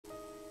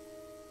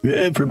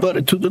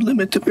Everybody to the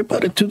limit,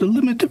 everybody to the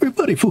limit,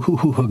 everybody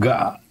for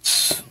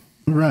gods.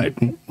 All right,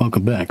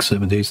 welcome back.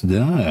 7 Days to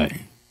Die.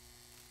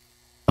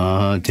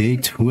 Day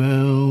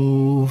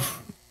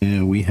 12.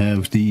 And we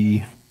have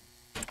the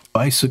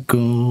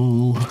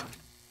bicycle.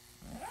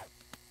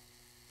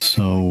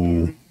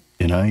 So,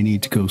 and I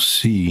need to go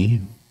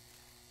see.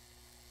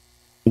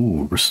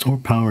 Ooh, restore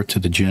power to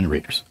the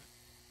generators.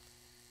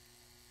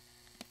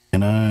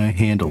 Can I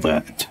handle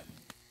that?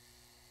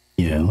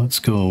 Yeah, let's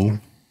go.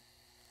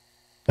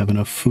 Have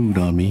enough food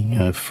on me.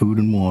 I have food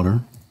and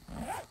water.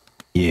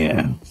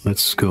 Yeah,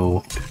 let's go.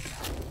 I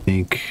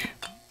think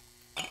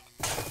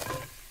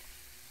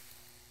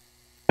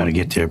gotta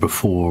get there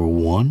before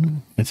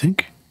 1, I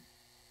think.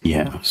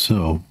 Yeah,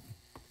 so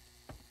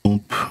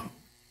oop.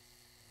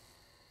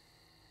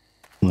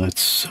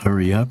 Let's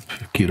hurry up,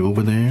 get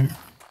over there.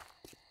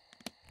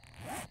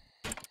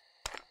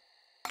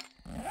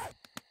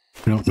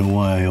 I don't know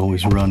why I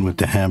always run with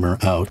the hammer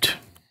out.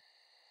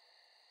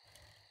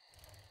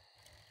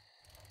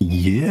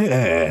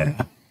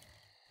 Yeah.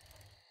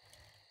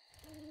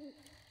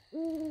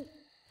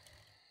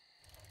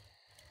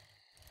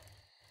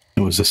 It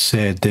was a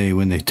sad day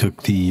when they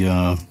took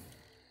the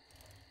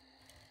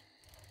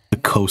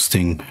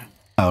coasting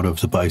out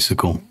of the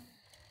bicycle.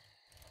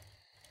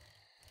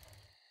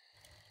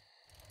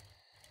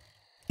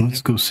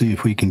 Let's go see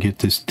if we can get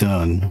this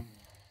done.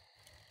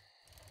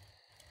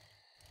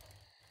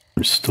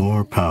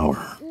 Restore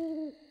power.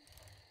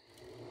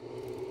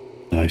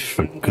 I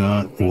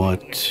forgot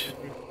what,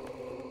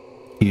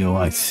 you know,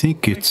 I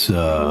think it's,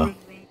 is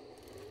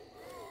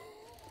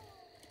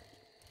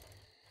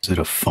it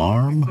a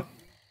farm?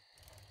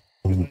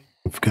 Oh,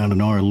 we've got an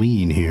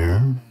Arlene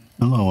here.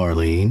 Hello,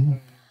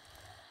 Arlene.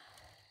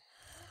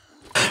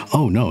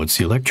 Oh, no, it's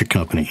the electric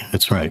company.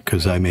 That's right,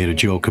 because I made a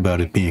joke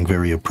about it being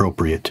very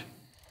appropriate.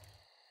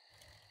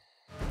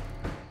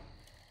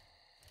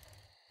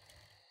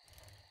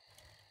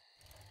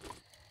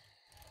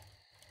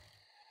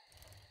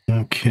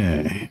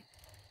 Okay.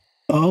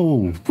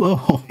 Oh,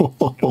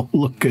 oh,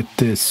 look at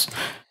this.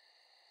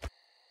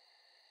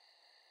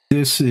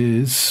 This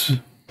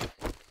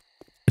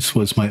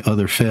was my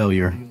other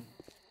failure.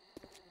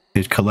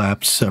 It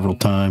collapsed several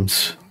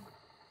times.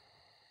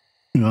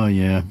 Oh,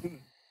 yeah.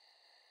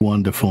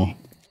 Wonderful.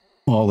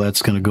 All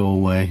that's going to go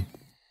away.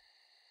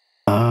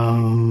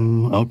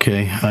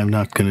 Okay. I'm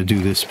not going to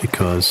do this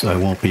because I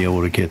won't be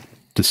able to get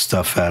the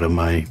stuff out of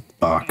my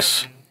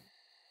box.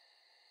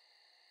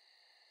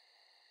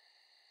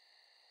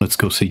 Let's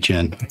go see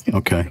Jen.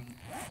 Okay.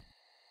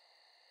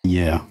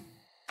 Yeah.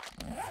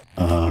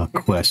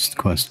 Quest.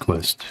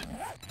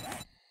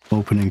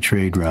 Opening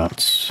trade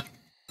routes.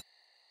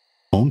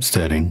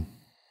 Homesteading.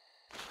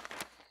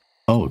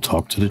 Oh,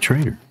 talk to the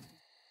trader.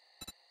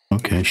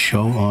 Okay,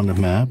 show on the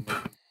map.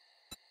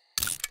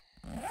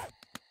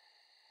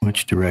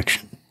 Which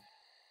direction?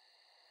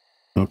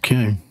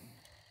 Okay.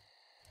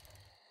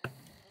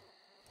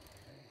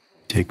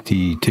 Take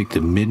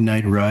the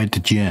midnight ride to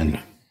Jen.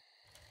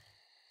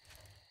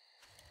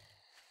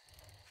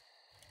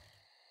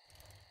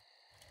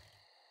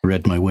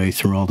 Read my way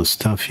through all the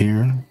stuff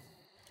here.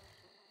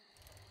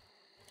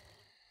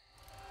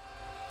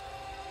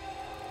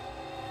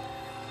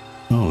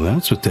 Oh,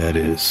 that's what that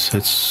is.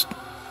 It's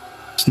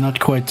not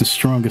quite the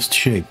strongest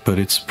shape, but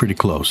it's pretty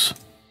close.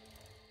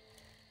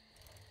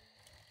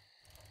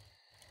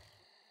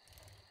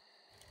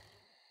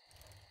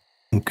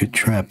 Don't get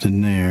trapped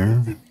in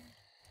there.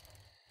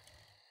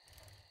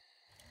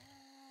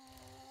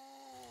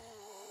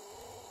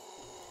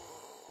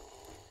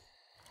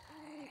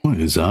 Boy,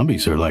 the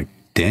zombies are like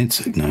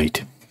dense at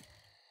night.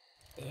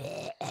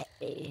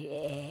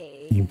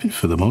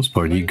 For the most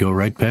part, you go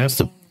right past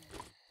them.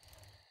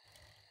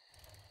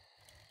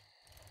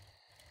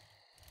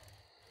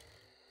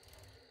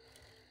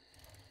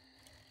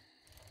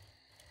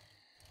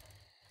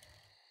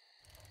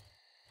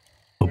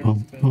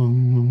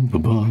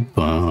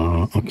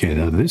 Okay,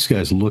 now this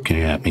guy's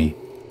looking at me.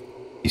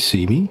 You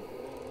see me?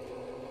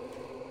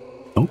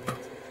 Nope.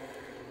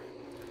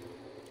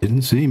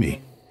 Didn't see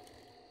me.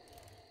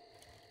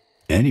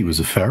 And he was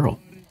a feral.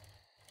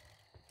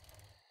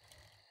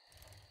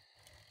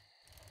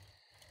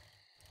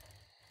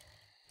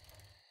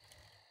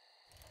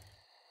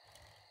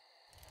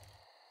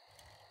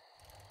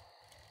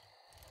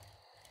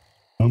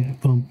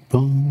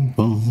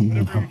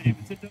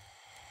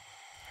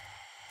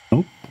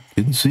 Nope,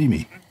 didn't see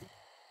me.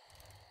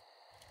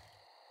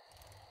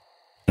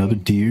 Another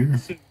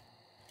deer.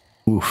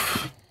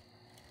 Oof.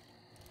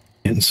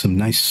 Getting some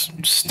nice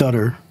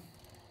stutter.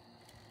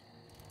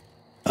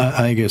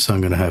 I guess I'm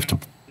going to have to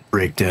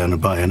break down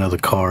and buy another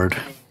card.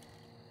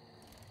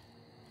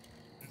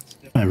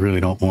 I really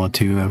don't want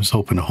to. I was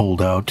hoping to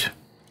hold out.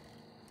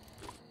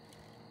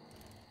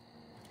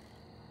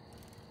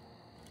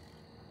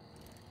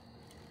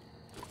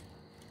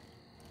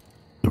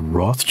 The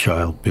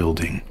Rothschild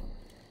building.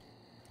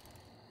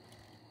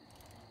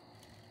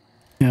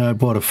 Yeah, I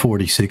bought a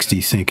 4060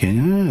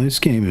 thinking, this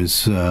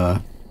game's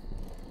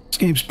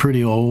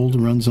pretty old,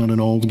 runs on an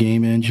old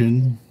game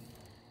engine.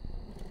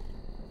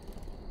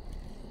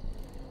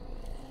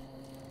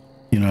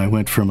 I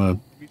went from a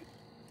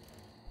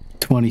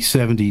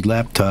 2070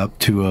 laptop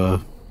to a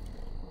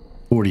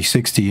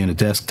 4060 in a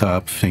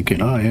desktop,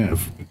 thinking, oh yeah,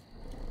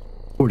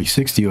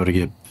 4060 ought to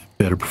get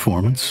better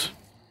performance.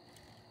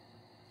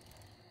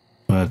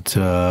 But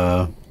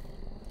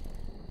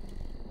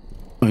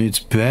it's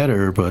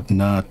better, but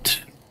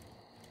not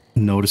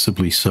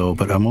noticeably so.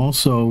 But I'm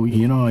also,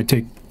 you know, I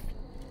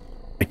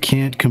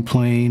can't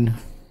complain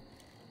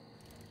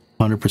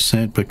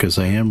 100% because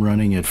I am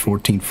running at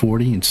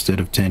 1440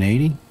 instead of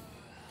 1080.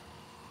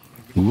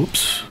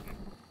 Whoops.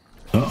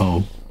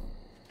 Uh-oh.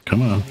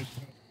 Come on.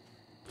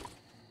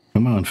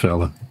 Come on,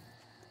 fella.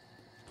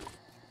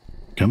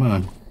 Come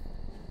on.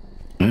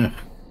 Ugh.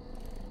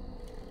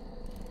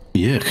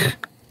 Yuck.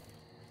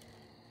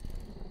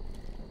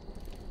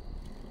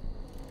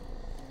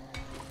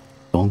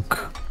 Donk.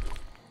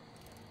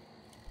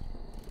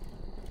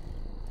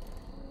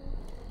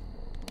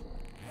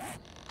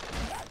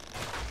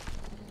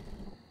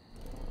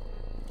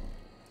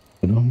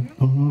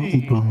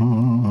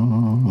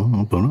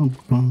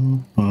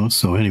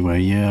 So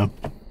anyway, yeah.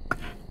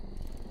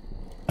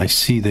 I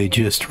see they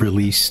just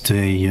released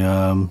a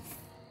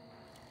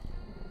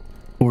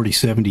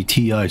 4070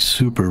 Ti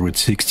Super with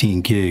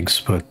 16 gigs,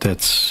 but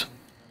that's...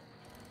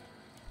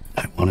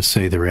 I want to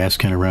say they're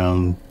asking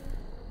around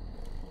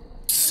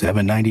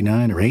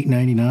 $799 or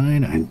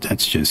 $899.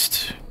 That's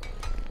just...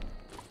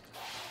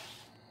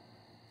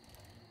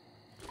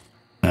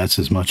 That's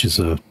as much as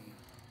a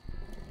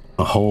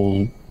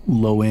whole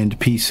low-end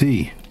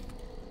PC.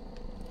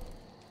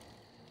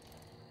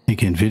 I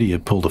think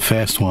NVIDIA pulled a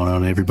fast one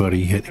on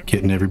everybody,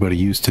 getting everybody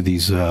used to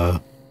these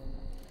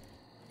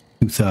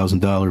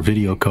 $2,000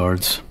 video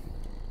cards.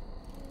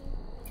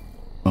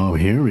 Oh,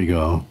 here we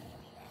go.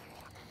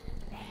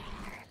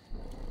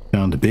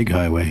 Found the big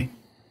highway.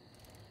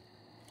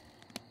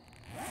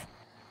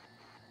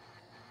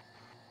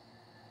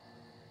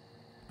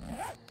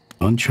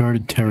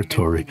 Uncharted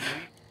territory.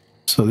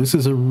 So this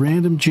is a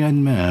random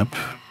gen map.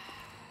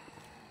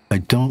 I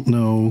don't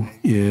know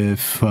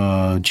if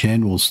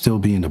Jen will still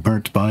be in the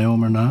burnt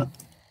biome or not.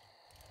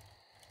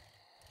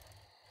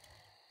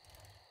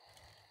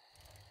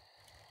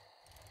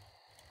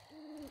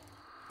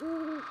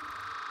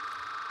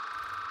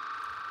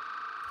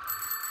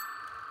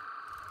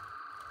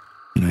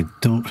 And I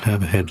don't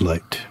have a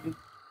headlight.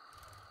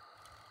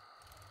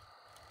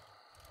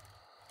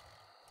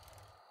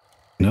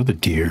 Another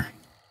deer.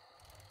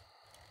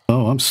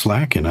 Oh, I'm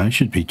slacking. I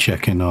should be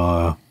checking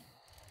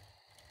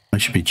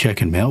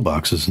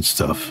mailboxes and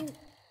stuff.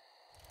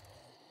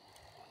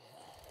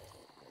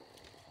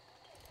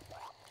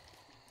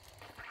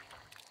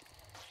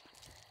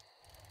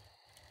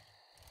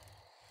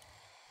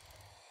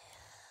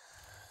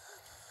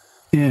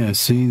 Yeah,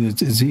 see,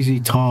 it's ZZ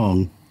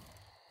Tong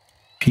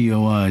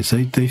POIs.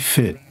 They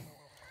fit.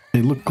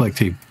 They look like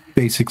they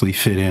basically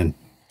fit in.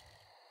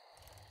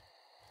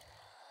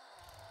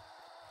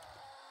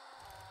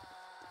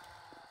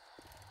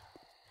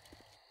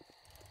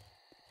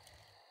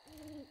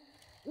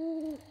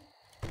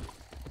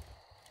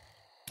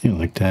 Yeah,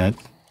 like that.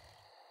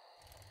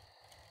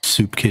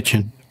 Soup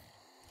kitchen.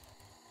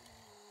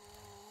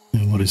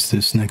 And what is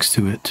this next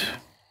to it?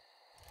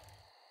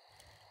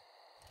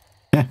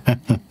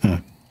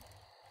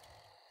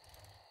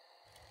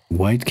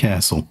 White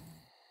Castle.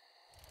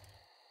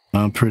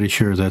 I'm pretty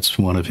sure that's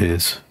one of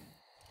his.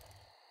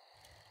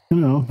 You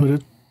know, but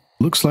it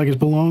looks like it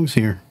belongs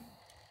here.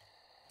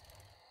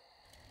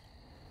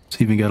 It's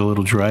even got a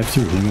little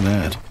drive-through. Look at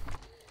that.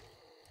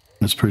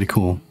 That's pretty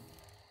cool.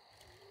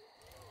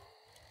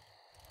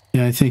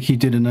 Yeah, I think he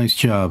did a nice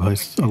job. A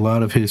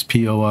lot of his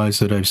POIs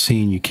that I've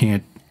seen, you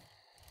can't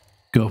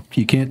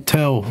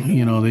tell,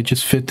 you know, they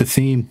just fit the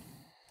theme.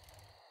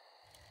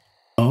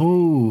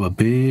 Oh, a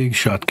big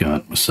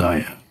shotgun,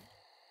 Messiah.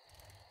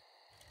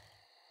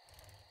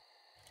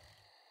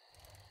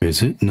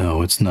 Is it?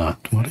 No, it's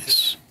not. What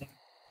is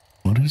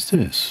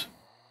this?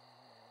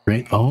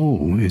 Right.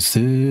 Oh, is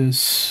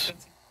this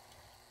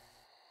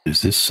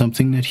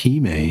something that he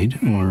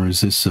made, or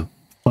is this a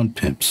Fun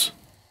Pimps?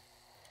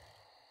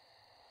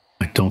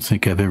 I don't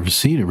think I've ever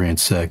seen a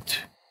ransacked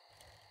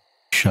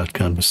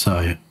shotgun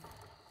Messiah.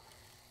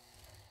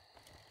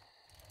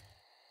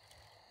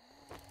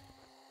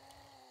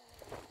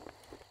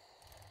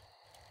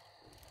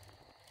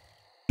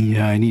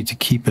 Yeah, I need to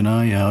keep an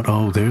eye out.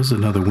 Oh, there's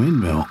another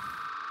windmill.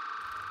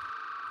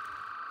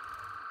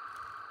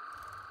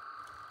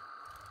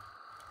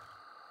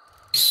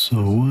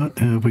 So what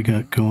have we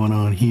got going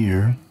on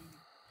here?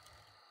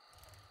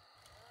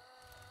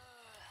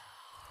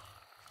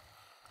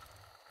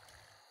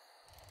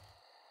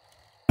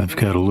 I've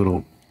got a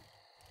little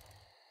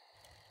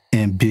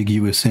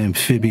ambiguous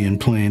amphibian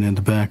playing in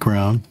the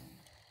background.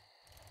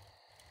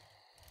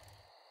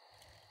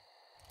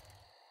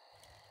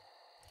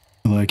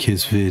 I like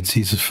his vids.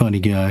 He's a funny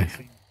guy.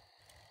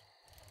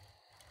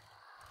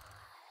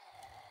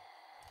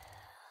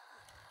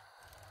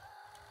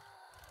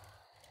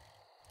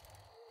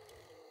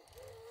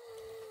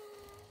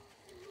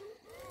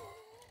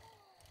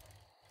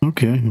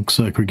 Okay, looks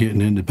like we're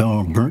getting into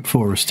burnt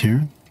forest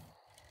here.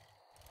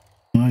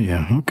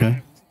 yeah,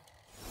 okay.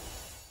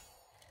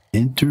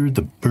 Enter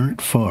the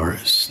burnt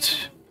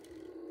forest.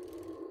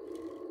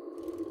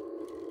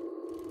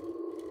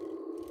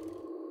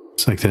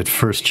 It's like that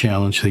first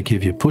challenge they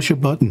give you. Push a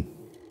button.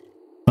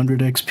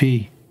 100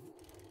 XP.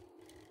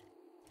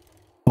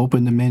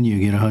 Open the menu,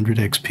 get 100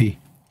 XP.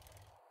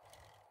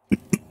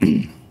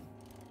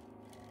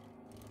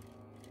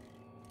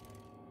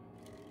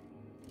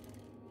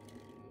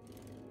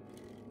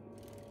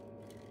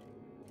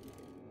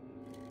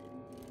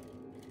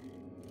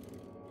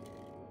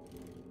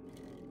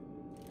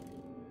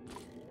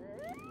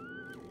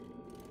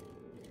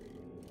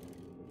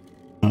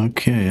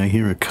 Okay, I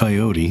hear a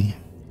coyote.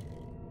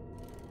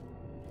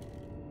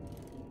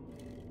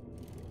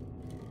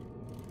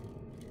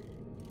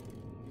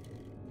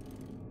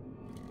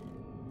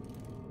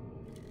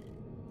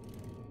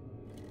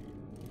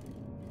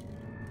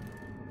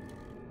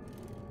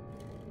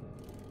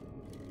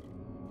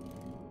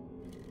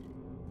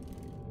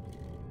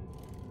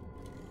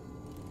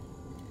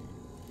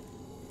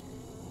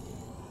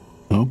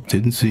 Nope,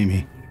 didn't see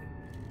me.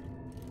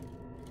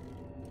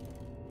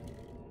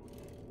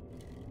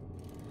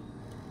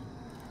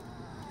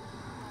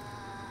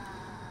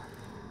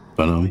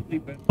 Ba-dum,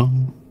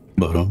 bum,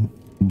 ba-dum,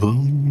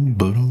 bum,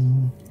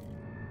 ba-dum.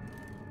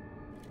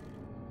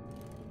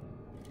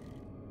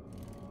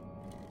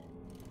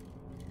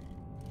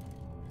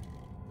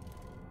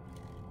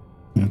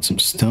 Got some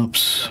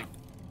stumps.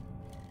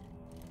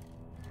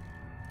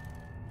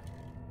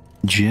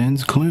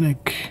 Jen's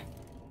Clinic.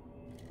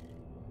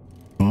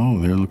 Oh,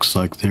 there looks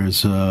like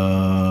there's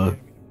Fort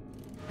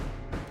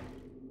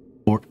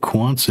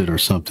Quonset or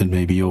something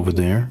maybe over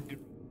there.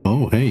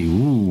 Oh, hey,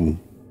 ooh.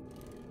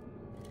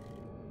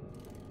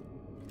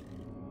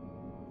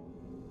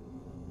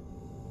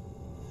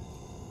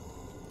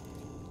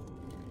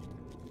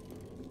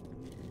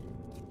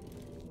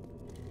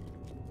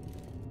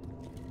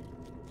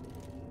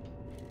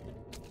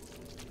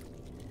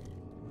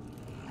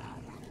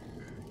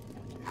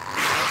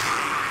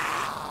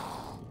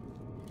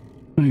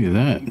 Look at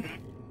that.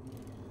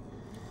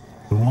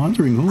 The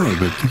wandering horde,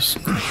 but this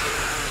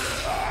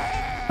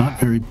not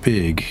very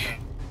big.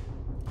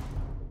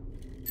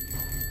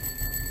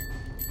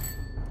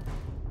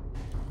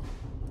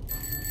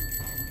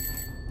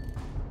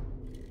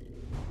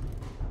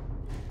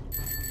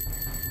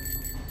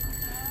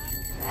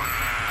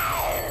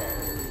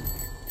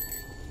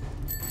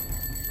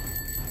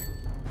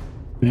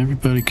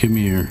 Everybody come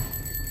here.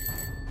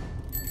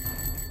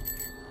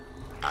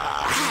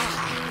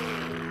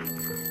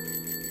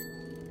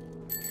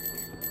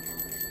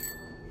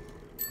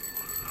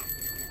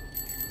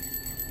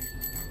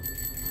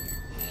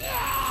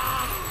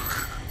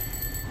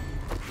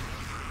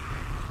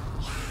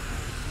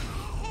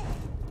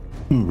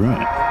 All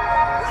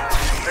right.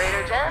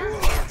 Trader Jen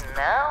is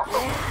now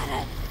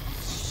open.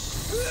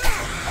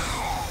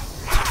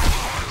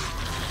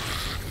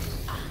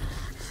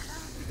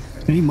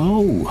 Hey,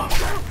 Mo.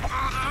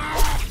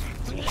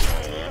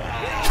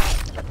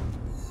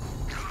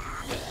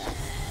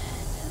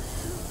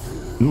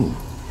 Ooh.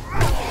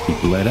 He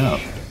bled out.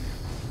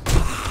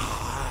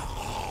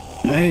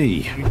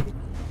 Hey.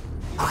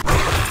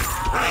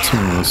 It's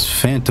one of those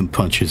phantom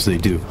punches they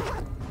do.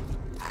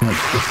 God.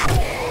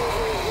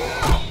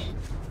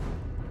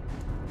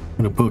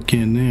 Got a book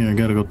in there. I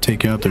gotta go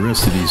take out the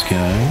rest of these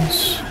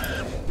guys.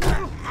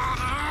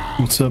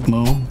 What's up,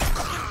 Mo?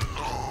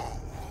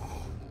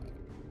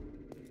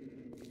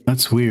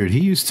 That's weird. He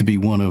used to be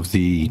one of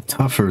the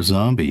tougher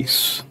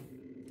zombies.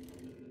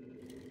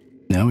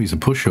 Now he's a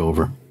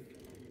pushover.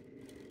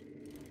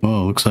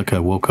 Oh, looks like I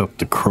woke up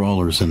the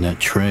crawlers in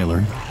that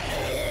trailer.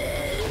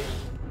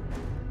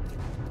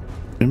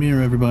 Come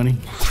here, everybody.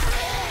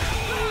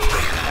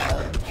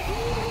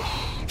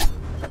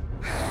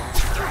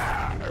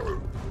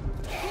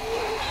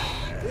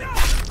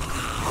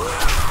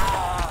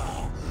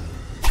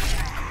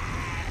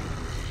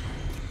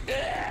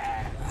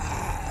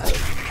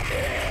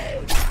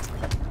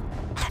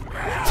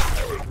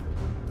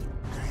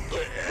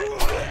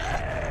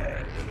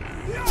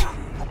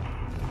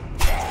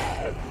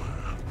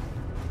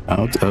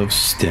 Out of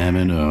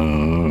stamina.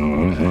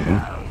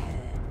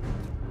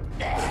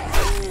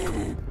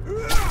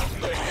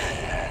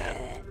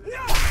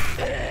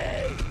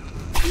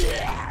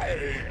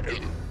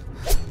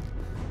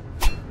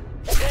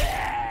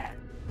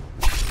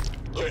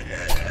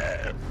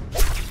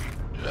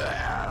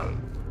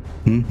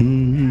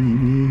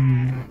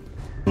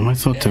 Well, I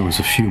thought there was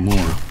a few more.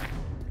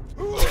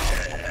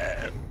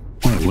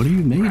 Wait, what are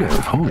you made of?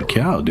 Holy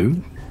cow,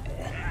 dude.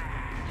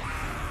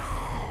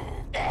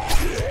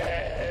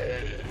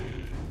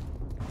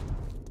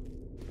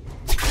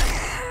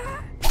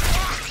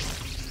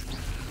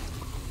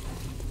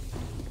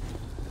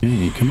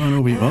 Hey, come on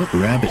over here. Oh,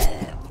 rabbit.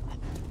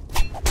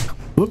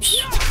 Whoops.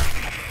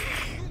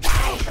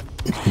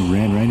 He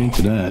ran right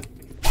into that.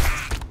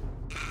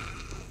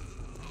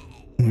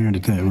 Where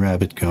did that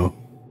rabbit go?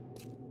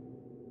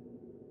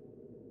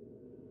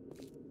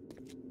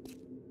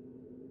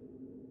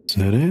 Is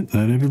that it? Is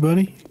that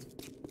everybody?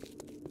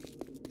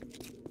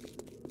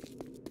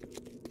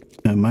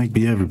 might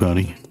be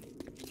everybody.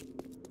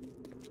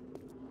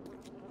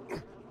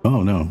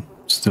 Oh no,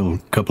 still a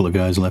couple of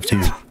guys left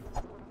here.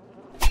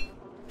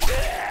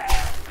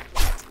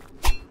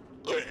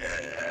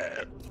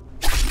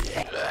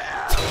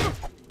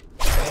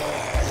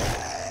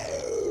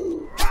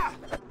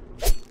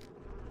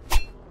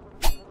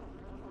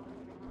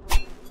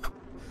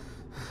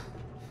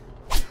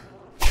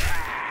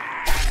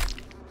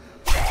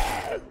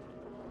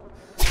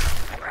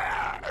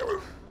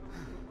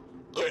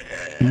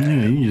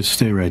 Yeah, you just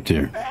stay right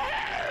there.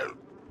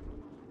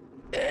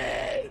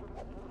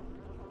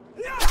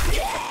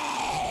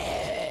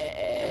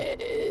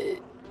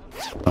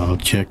 I'll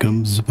check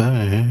 'em's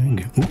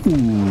bag.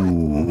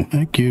 Ooh,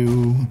 thank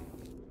you.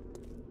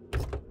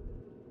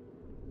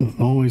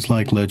 Always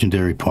like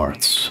legendary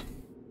parts.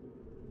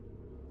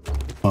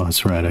 Oh,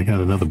 that's right, I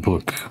got another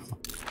book.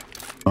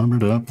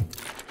 Armored up.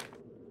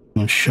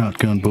 A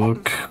shotgun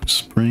book.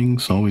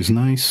 Springs, always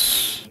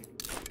nice.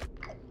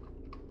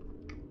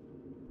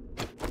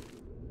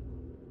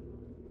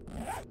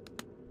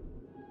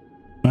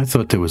 I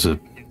thought there was a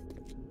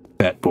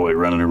fat boy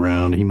running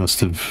around. He must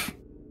have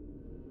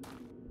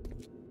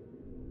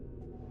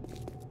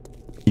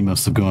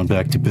gone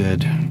back to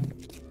bed.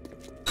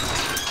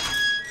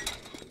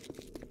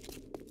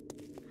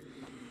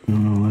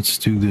 Oh, let's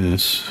do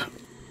this.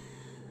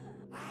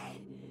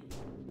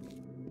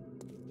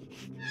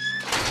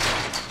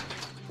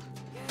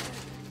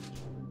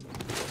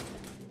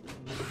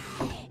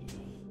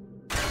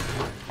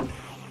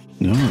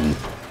 No.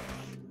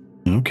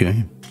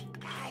 Okay.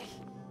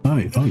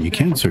 Oh, you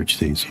can search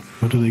these.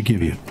 What do they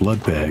give you?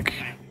 Blood bag.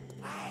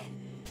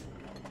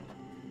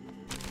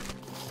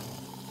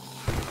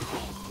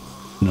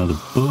 Another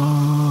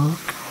book.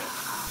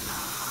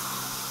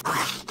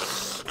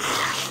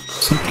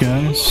 What's up,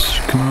 guys?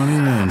 Come on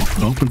in.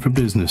 Open for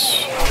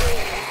business.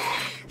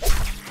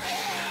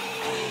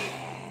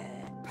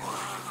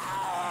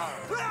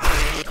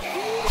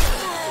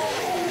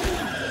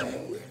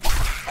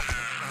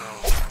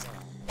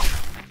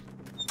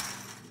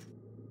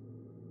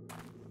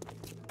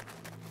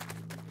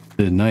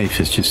 The knife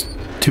is just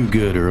too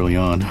good early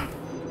on. Here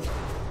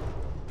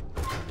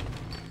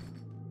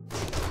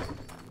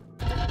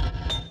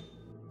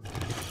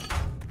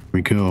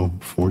we go.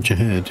 Forge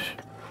ahead.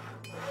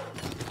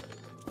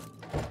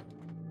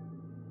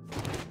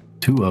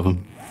 2 of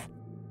them.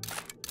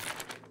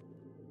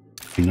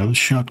 Another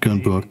shotgun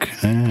book,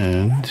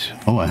 and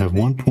oh, I have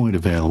 1 point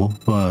available,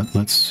 but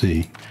let's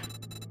see.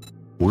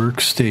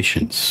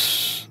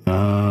 Workstations.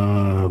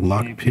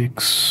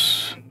 Lockpicks.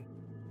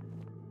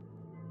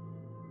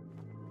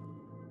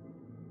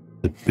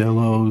 The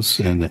bellows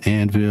and the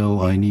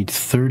anvil. I need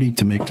 30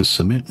 to make the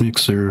cement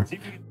mixer,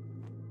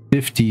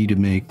 50 to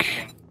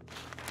make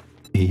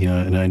the,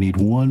 and I need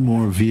 1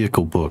 more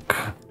vehicle book.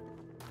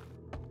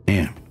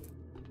 Damn.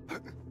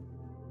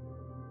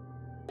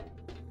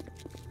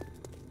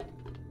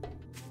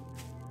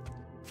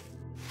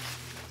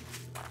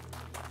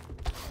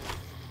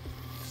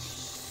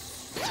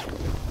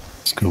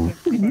 Let's go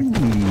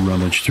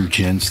rummage through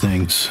Jen's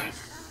things.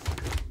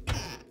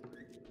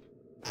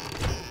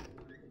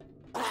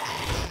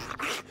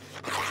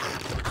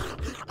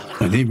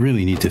 They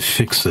really need to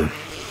fix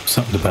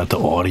something about the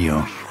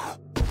audio.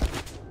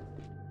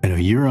 I know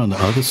you're on the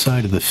other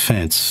side of the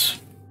fence,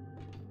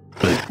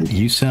 but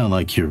you sound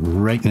like you're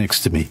right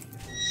next to me.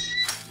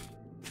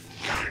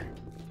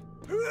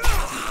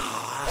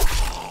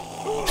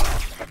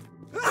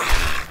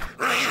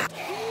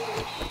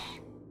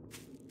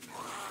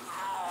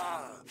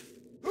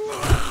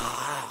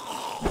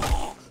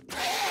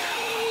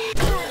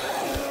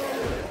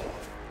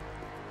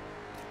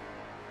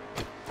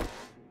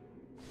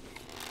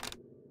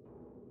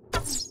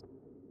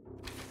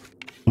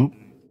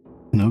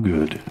 No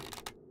good.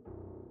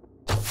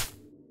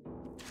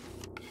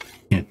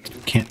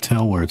 Can't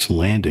tell where it's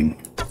landing.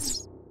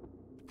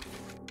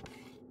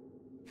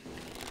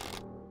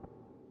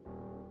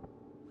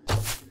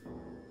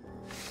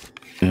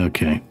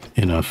 Okay,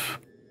 enough.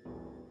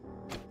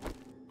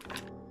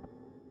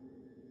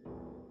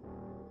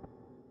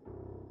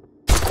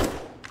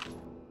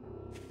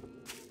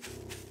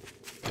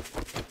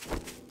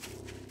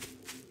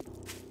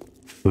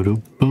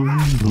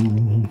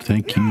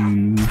 Thank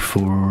you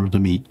for the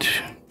meat.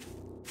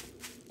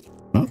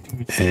 Oh,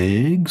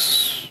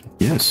 eggs.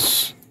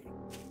 Yes.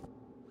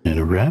 And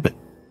a rabbit.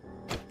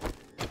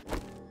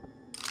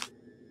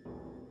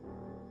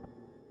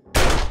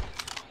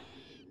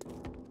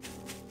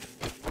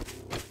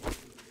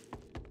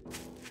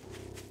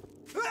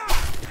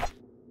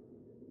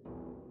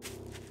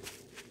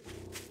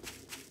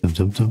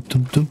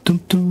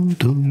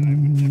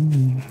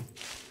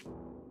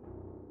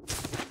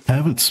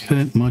 Haven't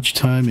spent much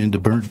time in the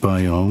burnt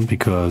biome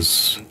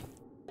because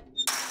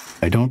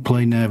I don't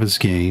play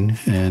Navezgane,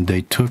 and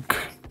they took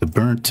the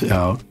burnt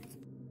out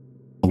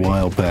a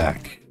while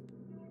back.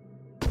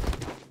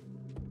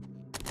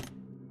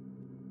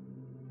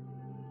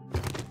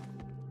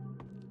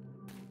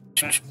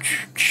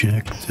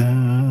 Check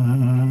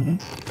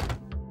that.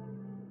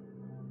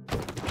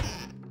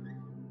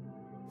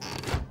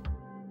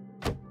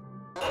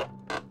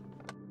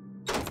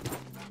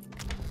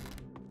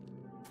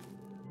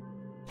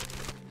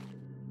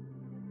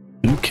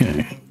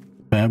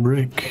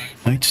 fabric,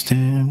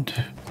 nightstand,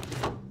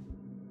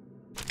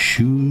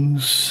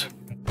 shoes,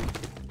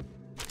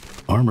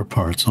 armor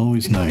parts,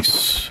 always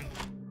nice.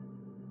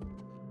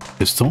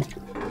 Pistol,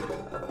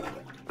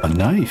 a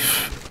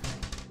knife.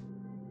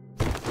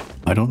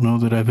 I don't know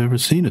that I've ever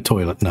seen a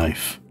toilet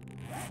knife.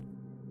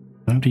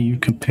 How do you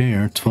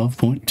compare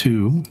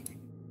 12.2,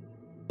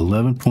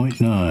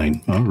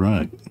 11.9? All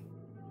right.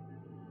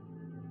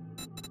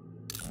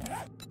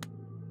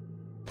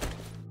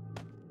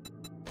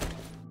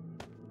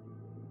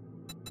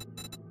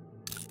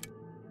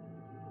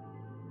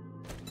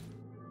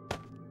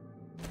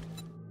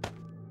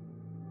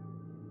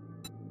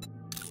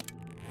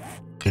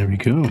 There we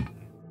go.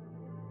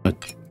 A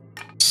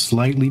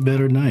slightly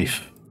better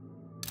knife.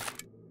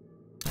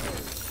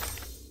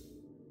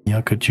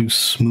 Yucca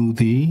juice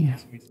smoothie.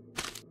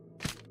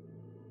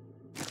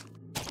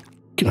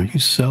 Are you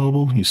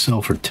sellable? You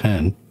sell for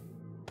 10.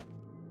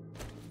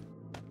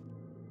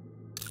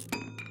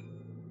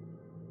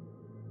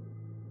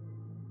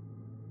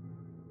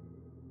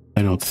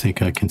 I don't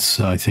think I can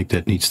sell. I think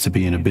that needs to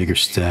be in a bigger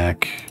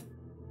stack.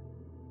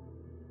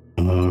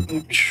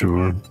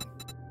 Sure.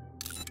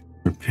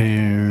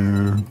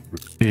 Repair.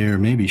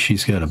 Maybe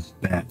she's got a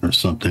bat or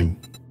something.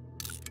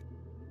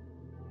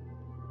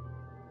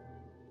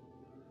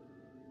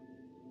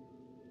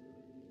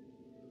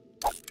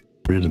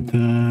 Rid of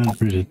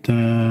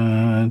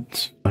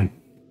that. I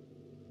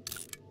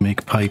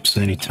make pipes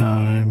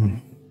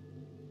anytime.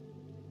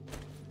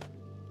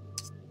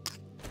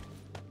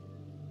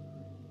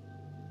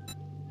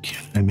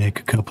 Can I make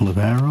a couple of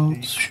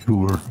arrows?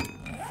 Sure.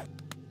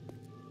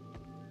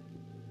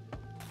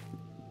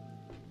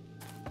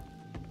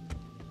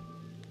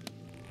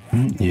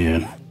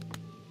 Yeah.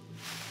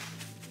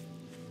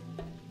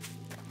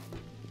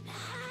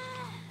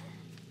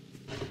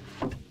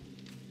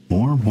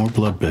 More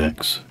blood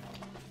bags.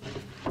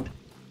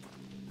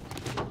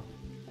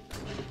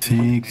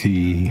 Take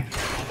the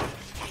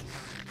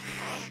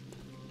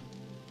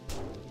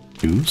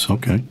juice,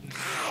 okay.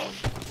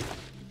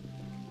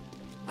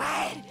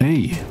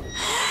 Hey.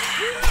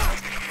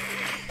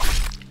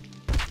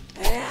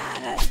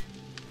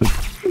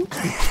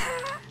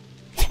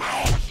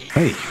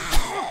 Hey.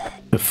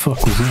 The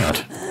fuck was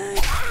that?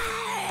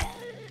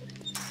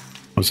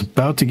 I was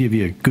about to give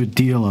you a good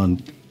deal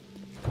on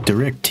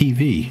Direct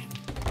TV.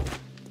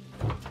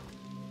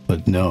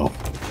 But no.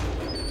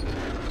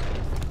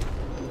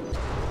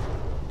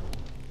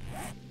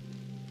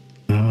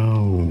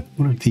 Oh,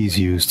 what are these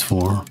used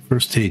for?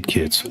 First aid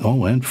kits.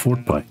 Oh, and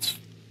fort bites.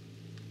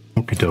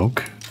 Okie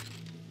doke.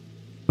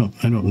 Oh,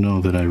 I don't know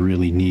that I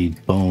really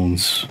need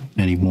bones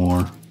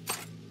anymore.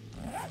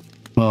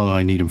 Well,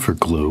 I need them for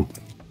glue.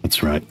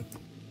 That's right.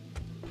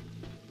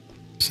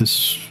 Is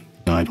this...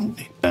 No, I don't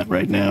need that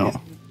right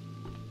now.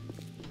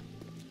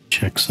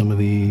 Check some of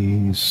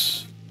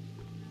these.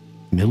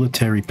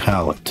 Military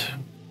pallet.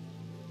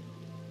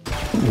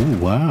 Oh,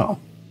 wow.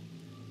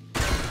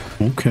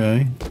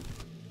 Okay.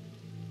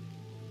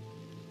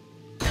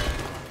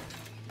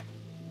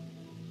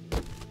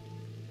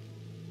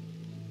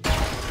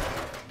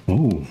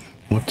 Oh,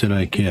 what did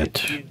I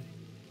get?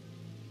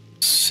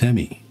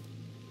 Semi.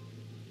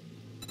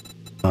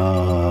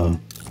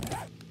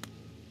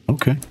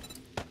 Okay.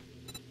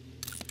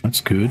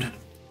 That's good.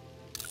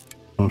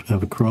 Don't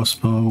have a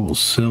crossbow. We'll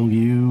sell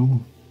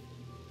you.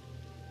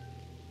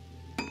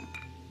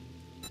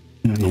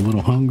 Getting a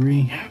little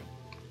hungry.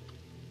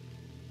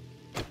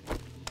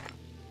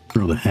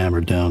 Throw the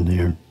hammer down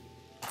there.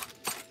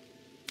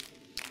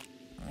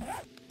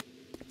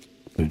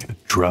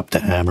 Drop the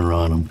hammer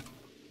on him.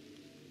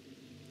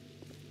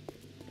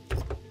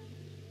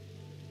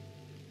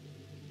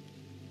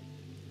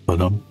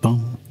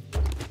 Ba-dum-bum.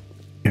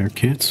 Air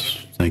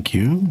kits. Thank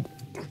you.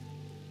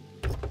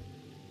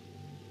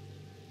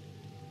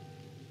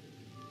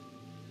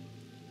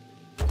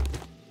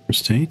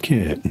 First aid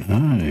kit.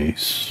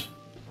 Nice.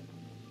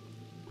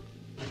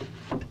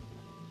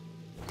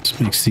 This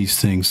makes these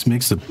things,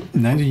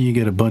 now that you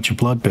get a bunch of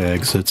blood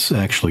bags, that's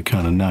actually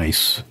kind of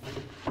nice.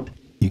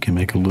 You can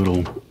make a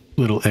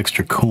little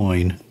extra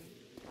coin.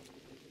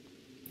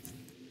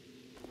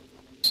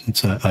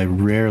 Since I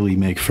rarely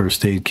make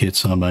first aid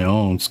kits on my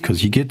own,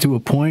 because you get to a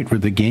point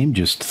where the game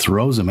just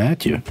throws them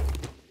at you.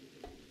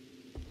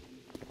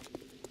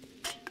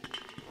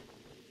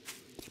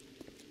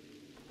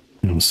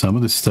 You know, some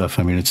of this stuff,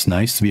 I mean, it's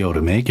nice to be able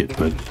to make it,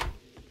 but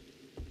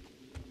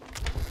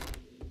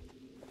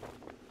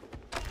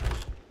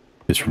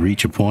just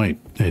reach a point.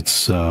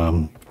 It's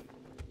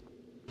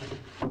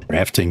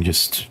crafting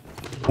just,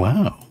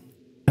 wow,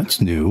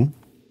 that's new.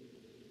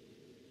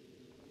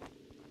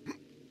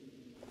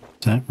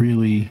 Is that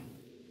really...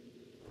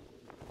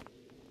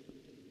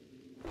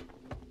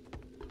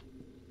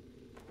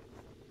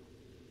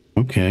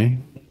 Okay.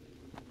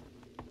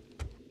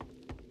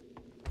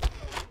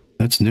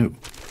 That's new.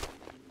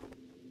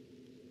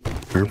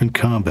 Urban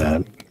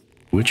combat.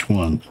 Which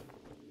one?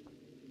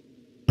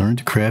 Learn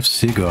to craft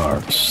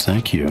cigars.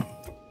 Thank you.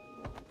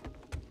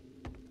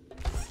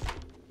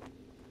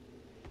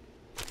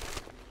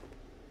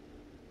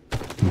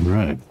 All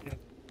right.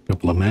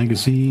 Couple of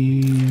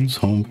magazines,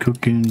 home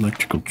cooking,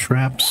 electrical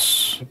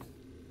traps.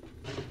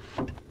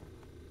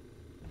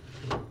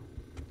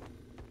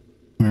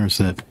 Where's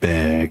that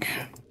bag?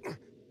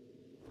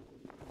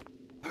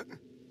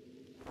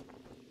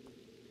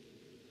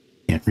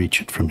 Can't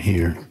reach it from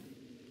here.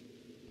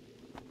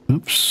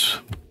 Oops.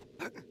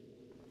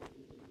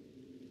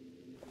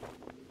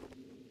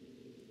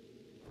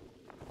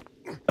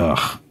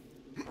 Ugh.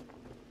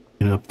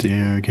 Get up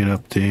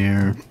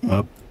there,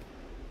 up.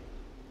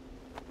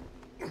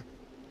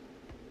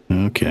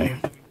 Okay.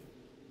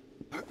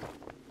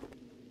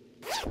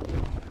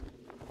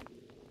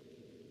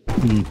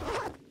 It's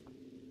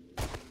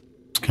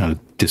kind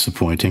of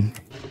disappointing.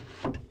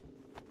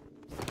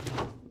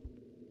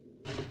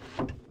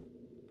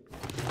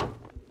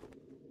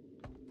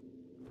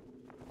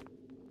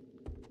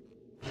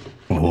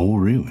 Oh,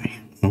 really?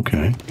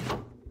 Okay.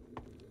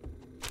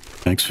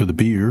 Thanks for the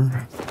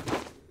beer.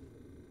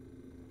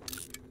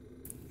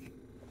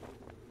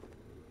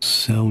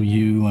 Sell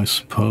you, I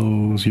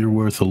suppose. You're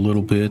worth a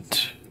little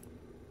bit.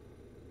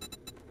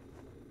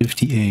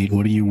 58.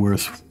 What are you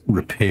worth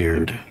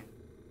repaired?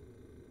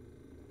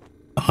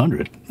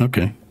 100.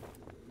 Okay.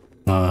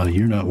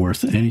 You're not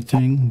worth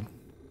anything.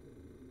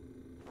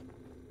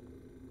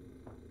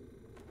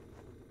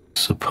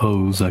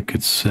 Suppose I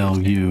could sell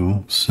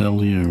you.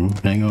 Sell you.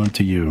 Hang on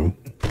to you.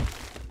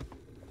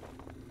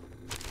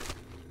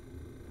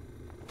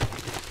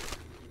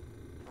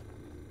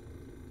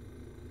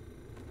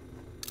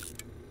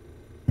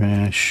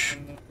 Trash.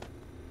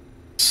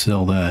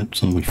 Sell that.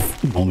 It's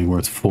only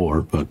worth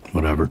 4, but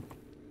whatever.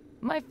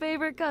 My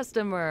favorite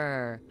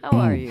customer. How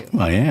are you?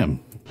 I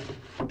am.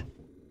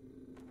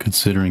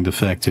 Considering the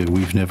fact that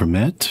we've never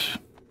met,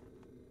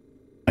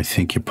 I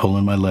think you're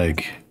pulling my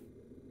leg.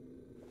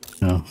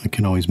 No, I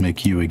can always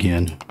make you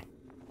again.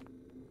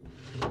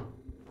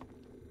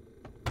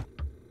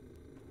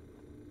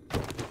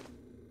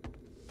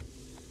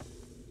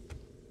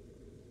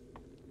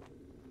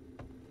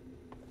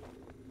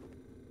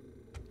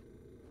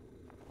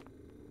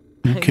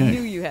 Okay. I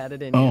knew you had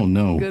it in you. Oh,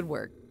 no. Good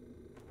work.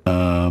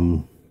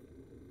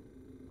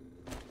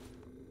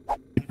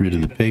 Get rid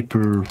of the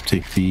paper,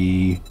 take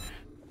the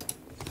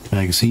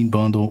magazine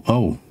bundle.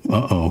 Oh,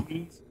 uh-oh.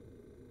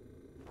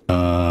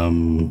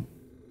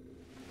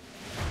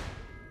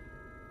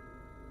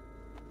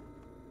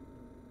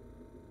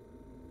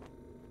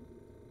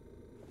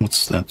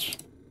 What's that?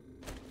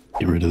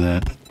 Get rid of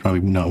that.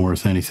 Probably not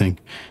worth anything.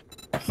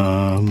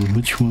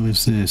 Which one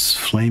is this?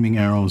 Flaming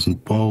arrows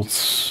and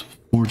bolts.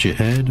 Forge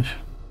ahead.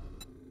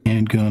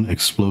 Handgun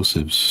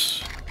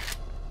explosives.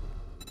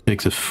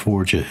 Take the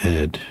forge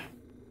ahead.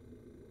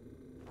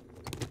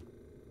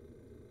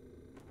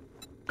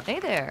 Hey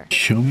there.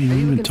 Show me your Are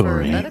you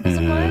inventory. looking for medical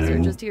supplies or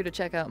just here to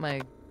check out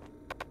my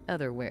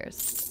other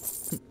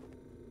wares?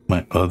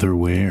 My other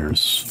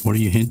wares. What are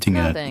you hinting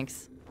No, at?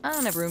 thanks. I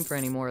don't have room for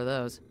any more of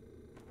those.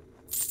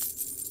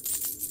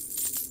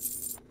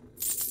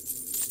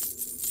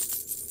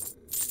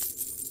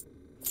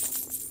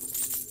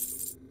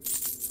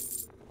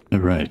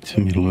 Alright,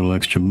 I need a little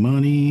extra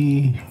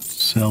money.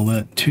 Sell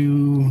that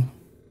too.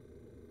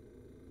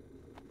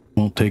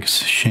 Won't take a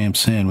sham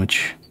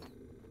sandwich.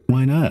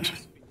 Why not?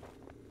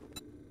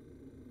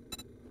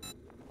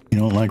 You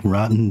don't like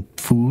rotten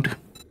food?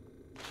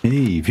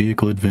 Hey,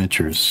 vehicle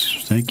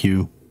adventures. Thank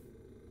you.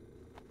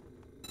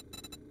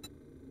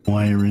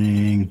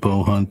 Wiring,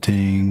 bow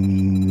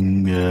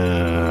hunting,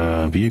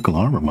 vehicle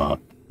armor mod.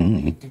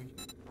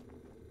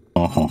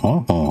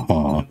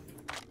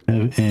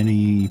 Have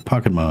any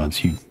pocket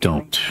mods? You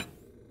don't.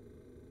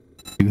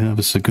 You have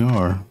a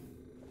cigar.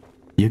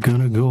 You're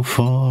gonna go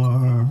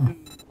far.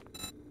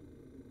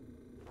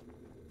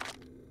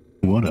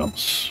 What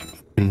else?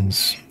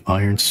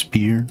 Iron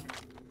spear.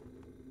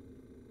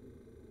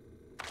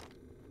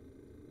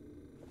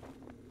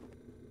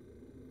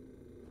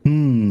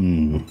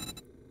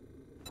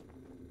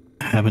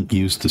 Haven't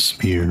used the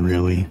spear,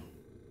 really.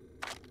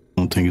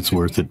 Don't think it's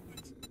worth it.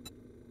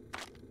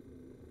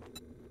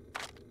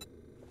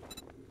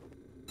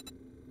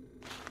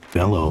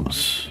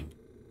 Bellows.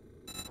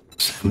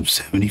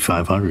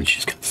 7,500.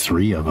 She's got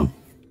 3 of them.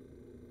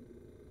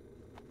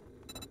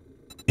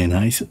 And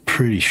I'm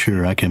pretty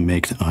sure I can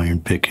make the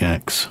iron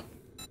pickaxe.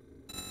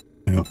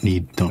 I don't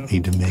need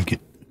to make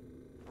it.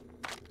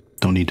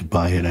 Don't need to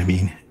buy it, I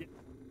mean.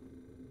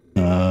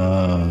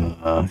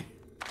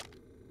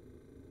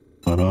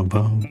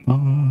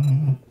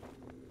 Ba-da-bum-bum.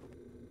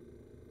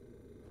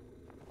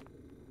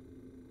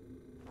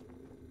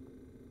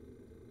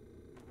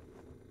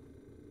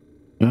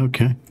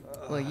 Okay.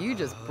 Well, you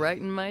just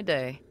brightened my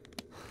day.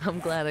 I'm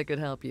glad I could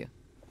help you.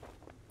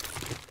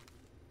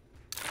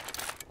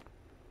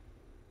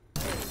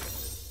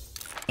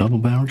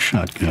 Double-barrel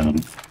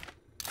shotgun.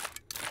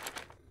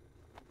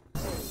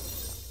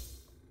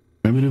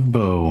 Primitive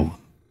bow.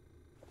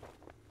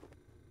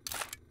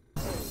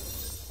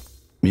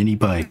 Mini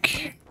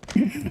bike.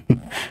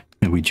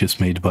 And we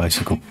just made a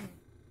bicycle.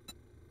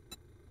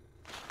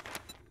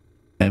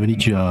 Have any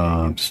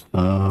jobs?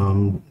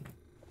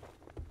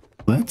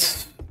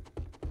 Let's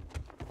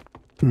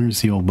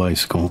Where's the old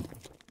bicycle?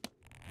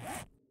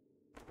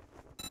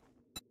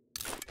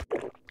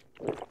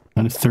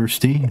 Kind of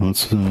thirsty.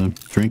 Let's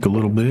drink a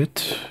little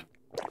bit.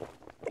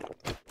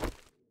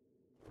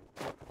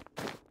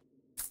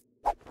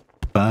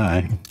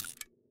 Bye.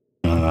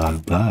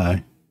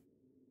 Bye.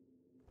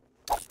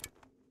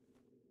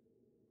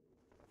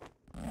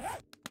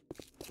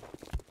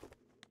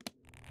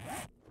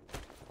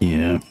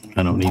 Yeah,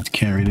 I don't need to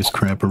carry this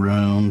crap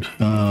around.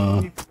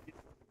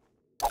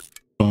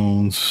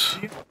 Bones.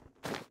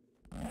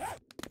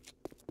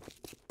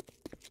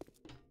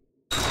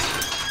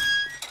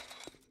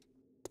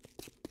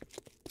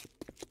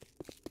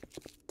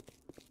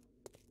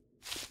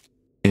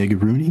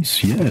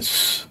 Eggaroonies?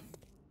 Yes.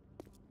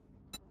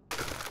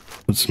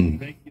 Put some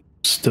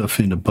stuff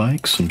in the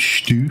bike, some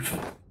stoof.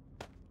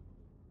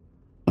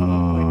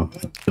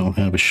 Don't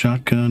have a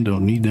shotgun,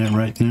 don't need that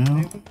right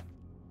now.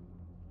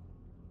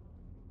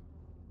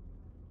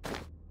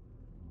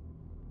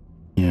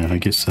 Yeah, I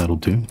guess that'll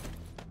do.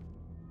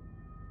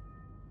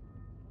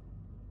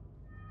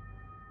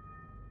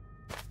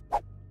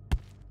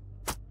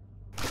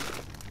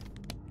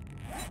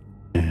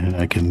 And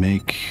I can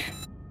make...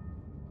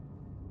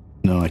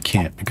 No, I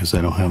can't because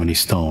I don't have any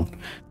stone.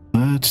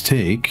 Let's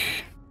take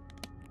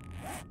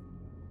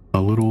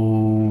a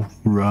little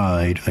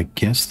ride. I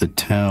guess the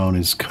town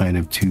is kind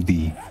of to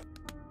the...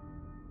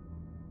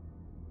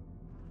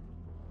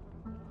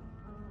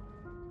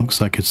 Looks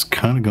like it's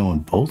kind of going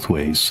both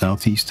ways,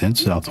 southeast and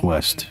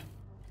southwest.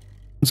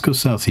 Let's go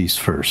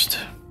southeast first.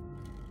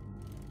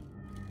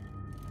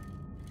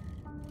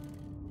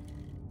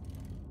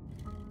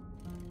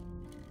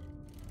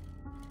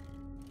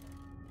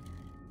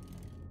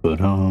 But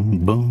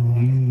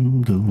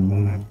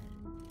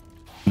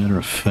matter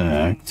of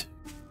fact,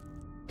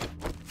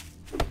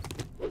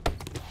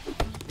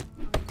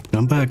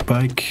 come back,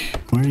 bike.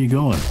 Where are you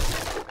going?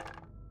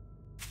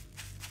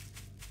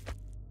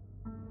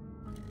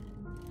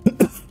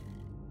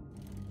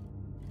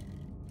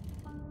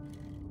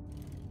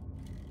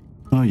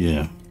 Oh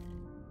yeah.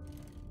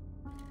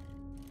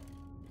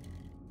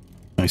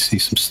 I see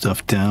some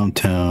stuff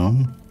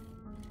downtown.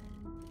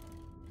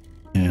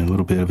 Yeah, a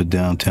little bit of a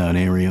downtown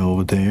area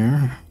over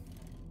there.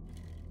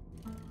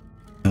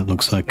 That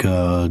looks like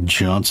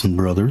Johnson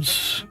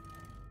Brothers.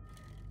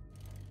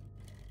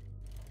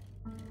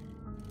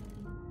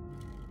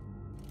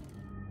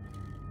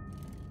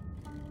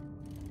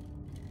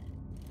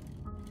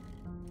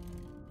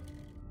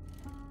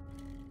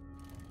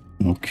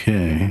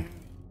 Okay.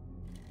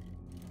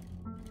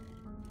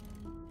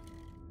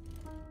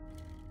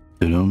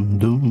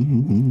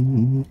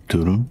 Dum-dum,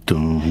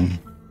 dum-dum.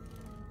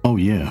 Oh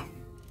yeah.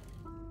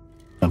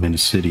 I'm in the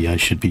city. I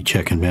should be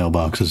checking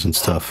mailboxes and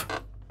stuff.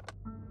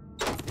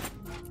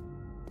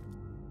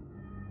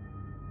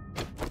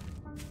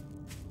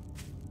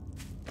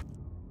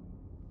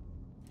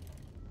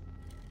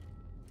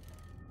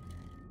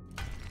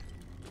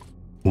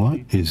 What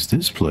is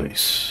this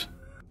place?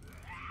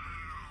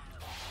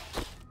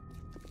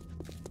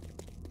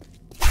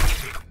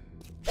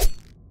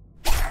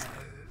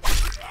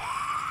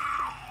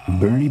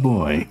 Bernie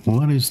boy,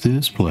 what is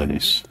this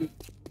place?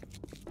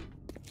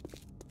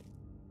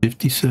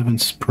 57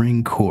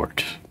 Spring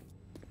Court.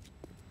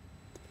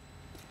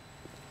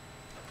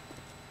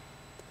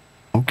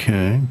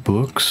 Okay,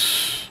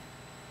 books.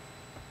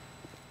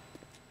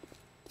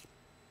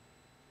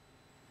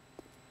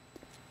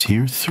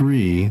 Tier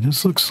 3.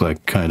 This looks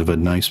like kind of a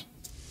nice...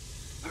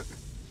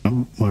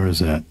 Oh, where is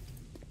that?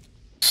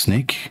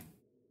 Snake?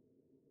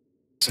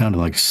 Sounded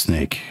like a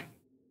snake.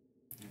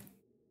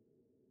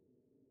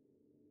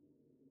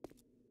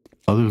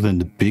 Other than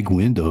the big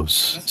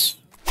windows.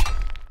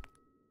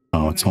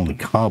 Oh, it's only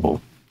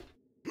cobble.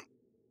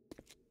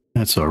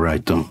 That's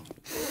alright, though.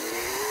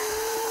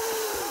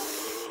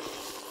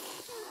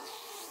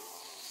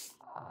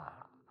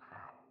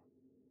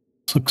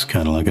 This looks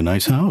kind of like a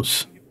nice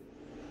house.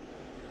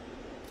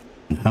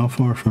 And how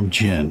far from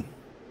Jen?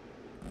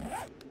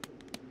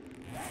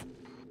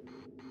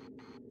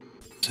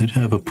 Does it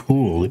have a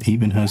pool? It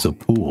even has a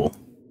pool.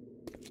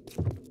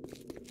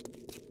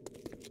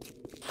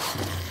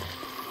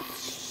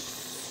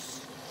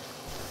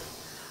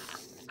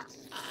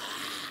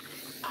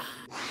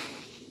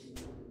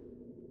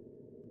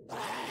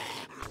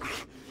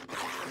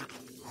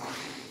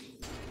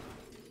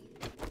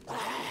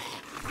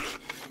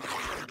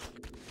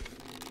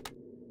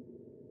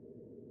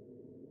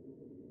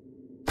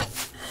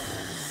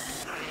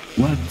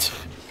 What?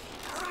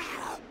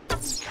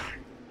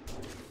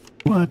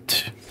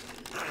 What?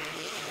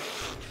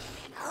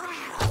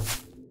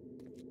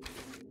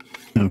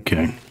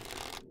 Okay.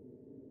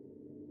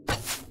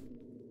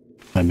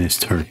 I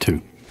missed her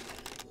too.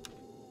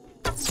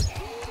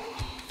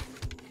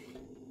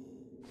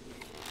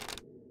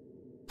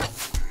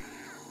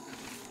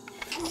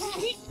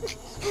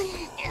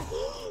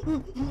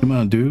 Come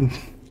on, dude.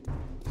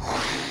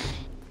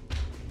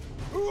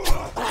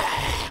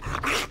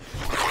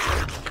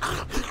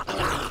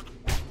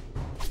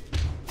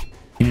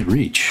 Can't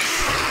reach.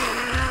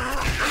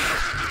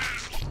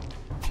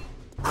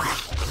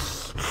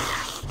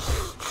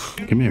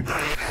 come here.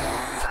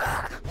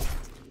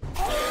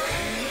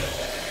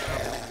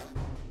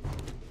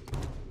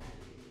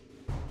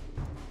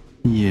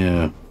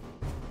 Yeah.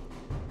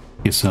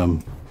 Guess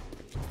I'm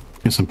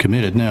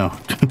committed now.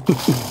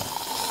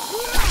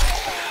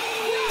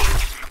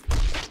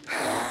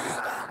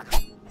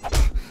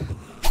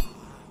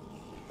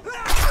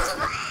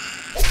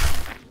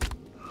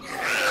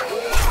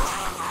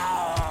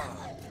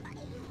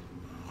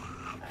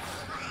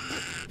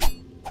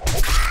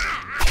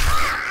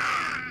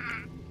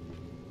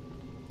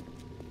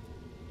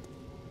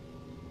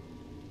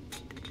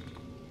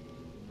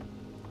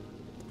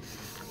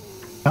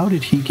 How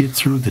did he get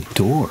through the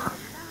door?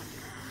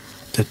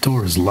 That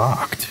door is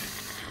locked.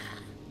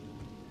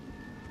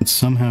 And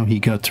somehow he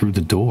got through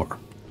the door.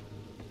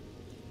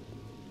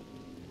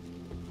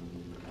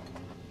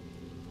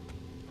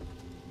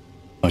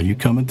 Are you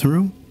coming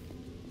through?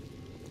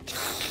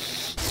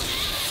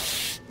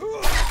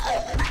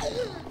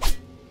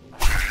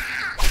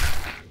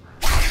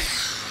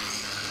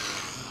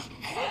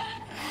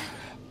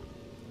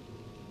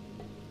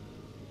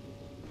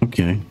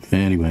 Okay,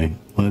 anyway,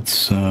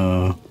 let's,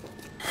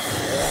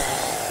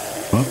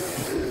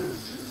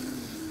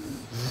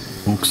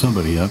 woke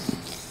somebody up.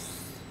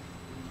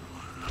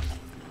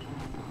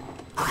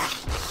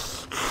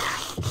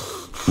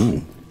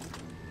 Ooh,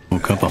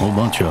 woke up a whole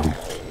bunch of them.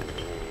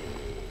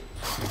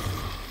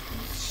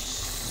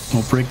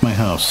 Don't break my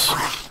house.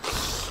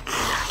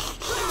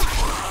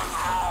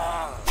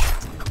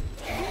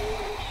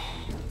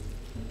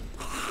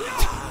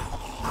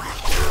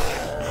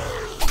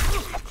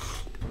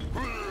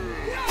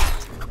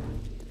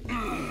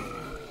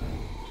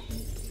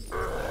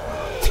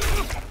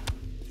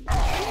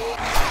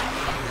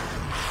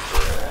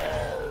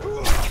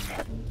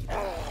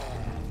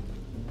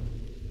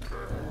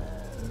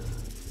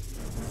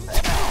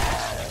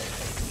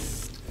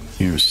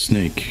 Here's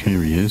Snake.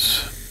 Here he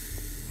is.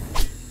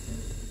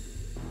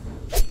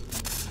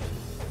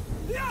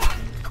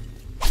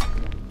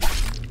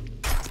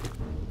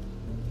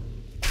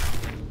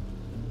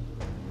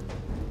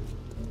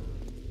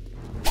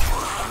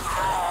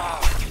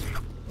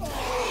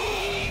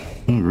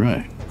 All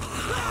right.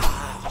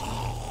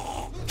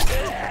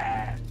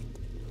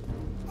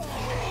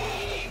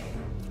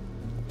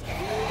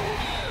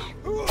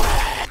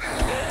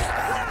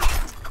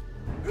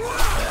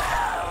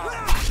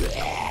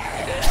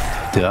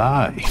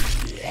 Die.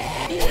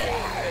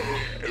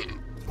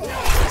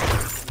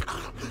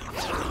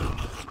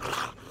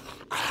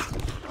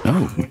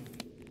 Oh.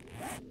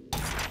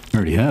 I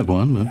already have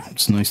one, but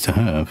it's nice to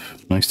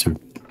have. Nice to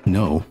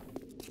know.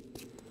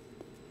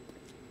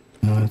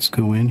 Let's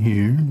go in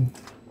here.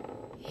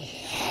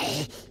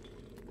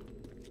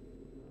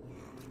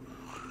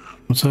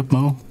 What's up,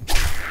 Mo?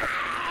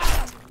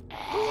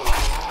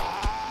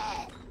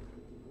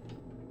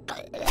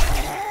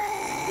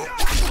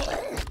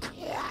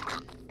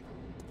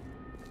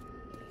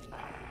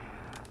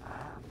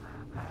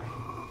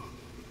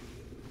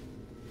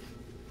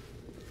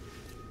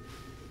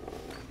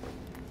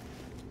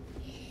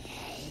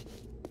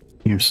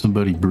 Here's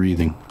somebody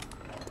breathing.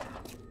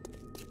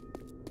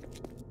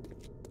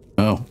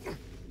 Oh.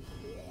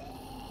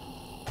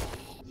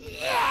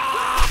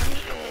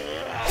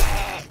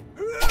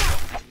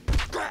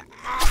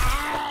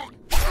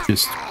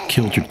 Just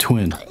killed your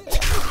twin.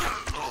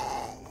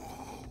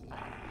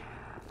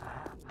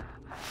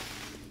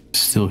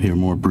 Still hear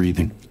more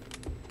breathing.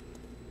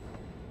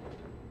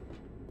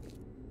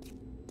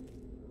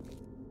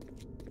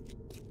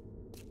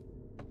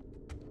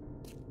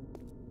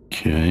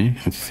 Okay,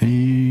 I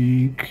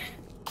think...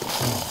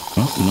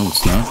 Oh, no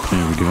it's not.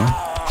 There we go.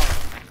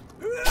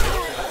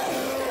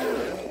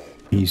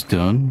 He's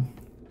done.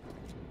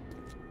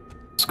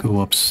 Let's go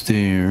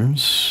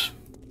upstairs.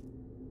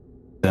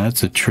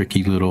 That's a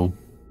tricky little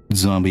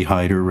zombie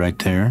hider right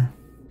there.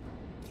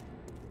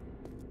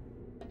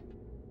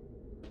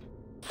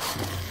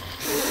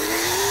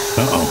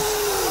 Uh-oh.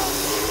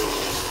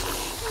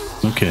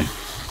 Okay.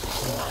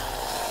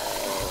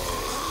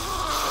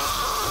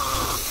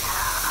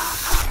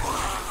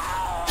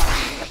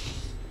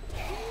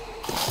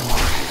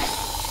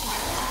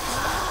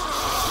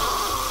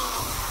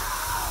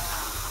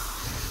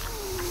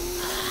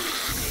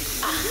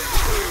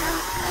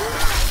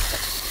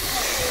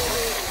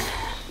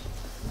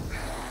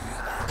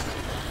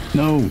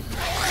 No.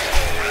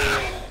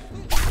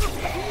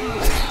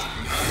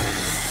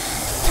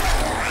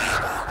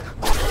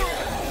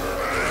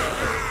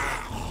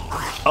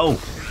 Oh.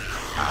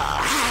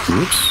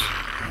 Whoops.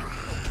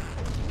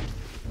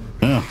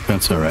 Oh,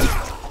 that's all right.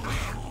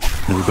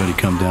 Everybody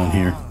come down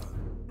here.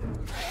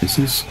 Is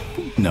this?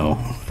 No,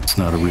 it's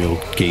not a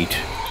real gate.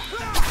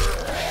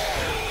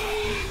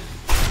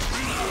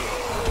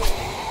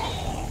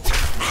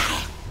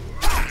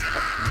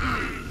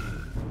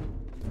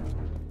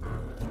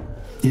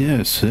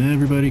 Yes,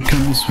 everybody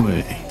come this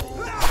way.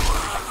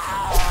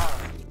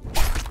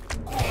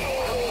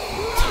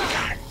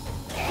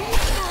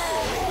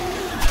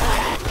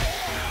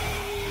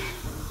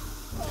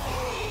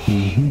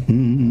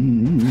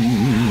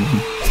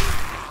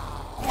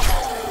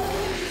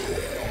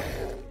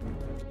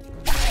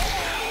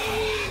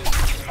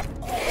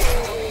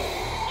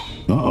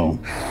 Uh-oh.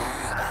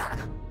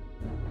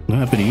 What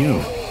happened to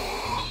you?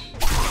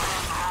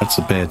 That's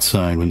a bad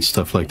sign when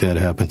stuff like that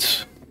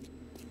happens.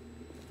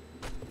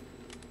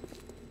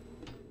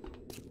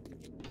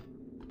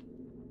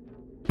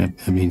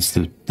 That means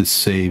the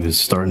save is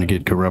starting to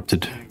get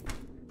corrupted.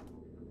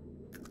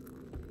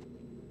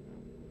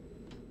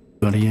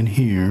 Anybody in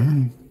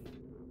here?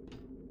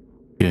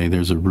 Okay,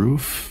 there's a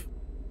roof.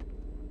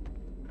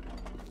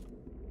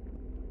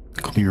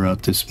 Clear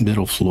out this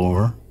middle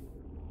floor.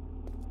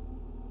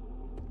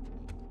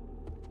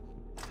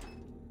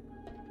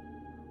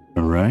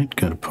 Alright,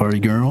 got a party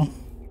girl.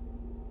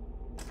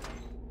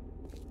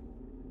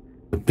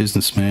 A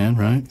businessman,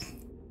 right?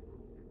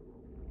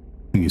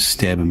 You can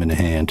stab him in the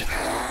hand.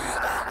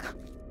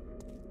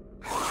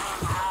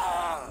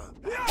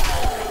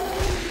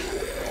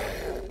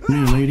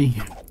 Come here,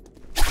 lady.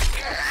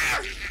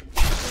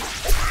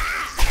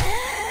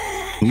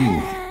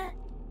 Ooh.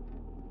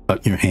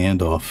 Cut your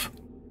hand off.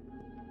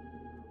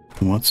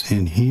 What's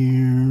in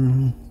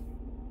here?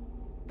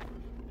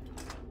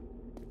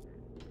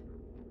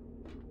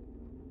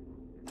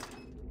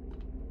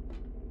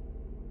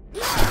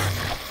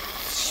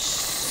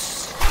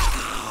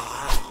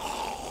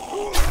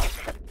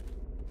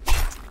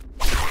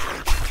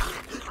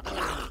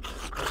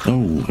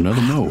 Oh,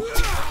 another note.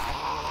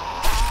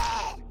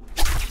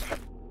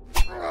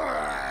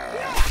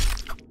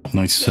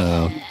 Nice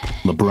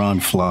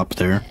LeBron flop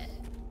there.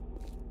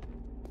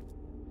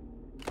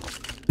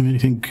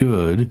 Anything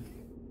good?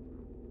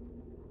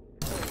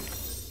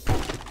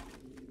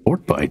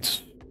 Pork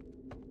bites.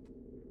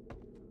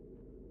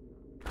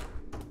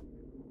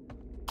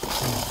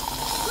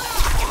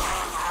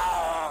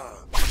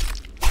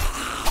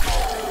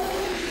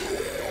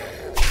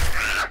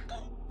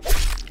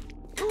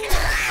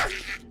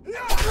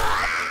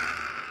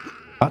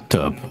 Hot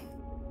tub.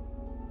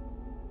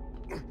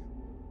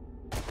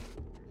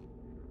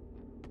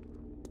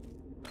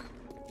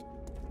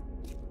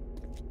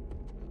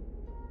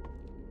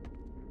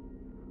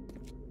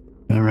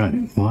 All right,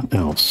 what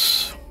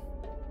else?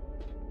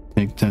 I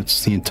think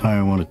that's the entire.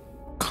 I want to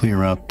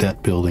clear out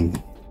that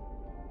building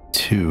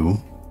too.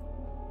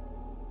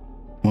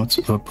 What's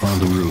up on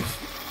the roof?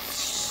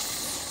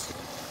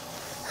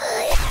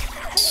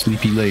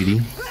 Sleepy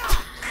lady.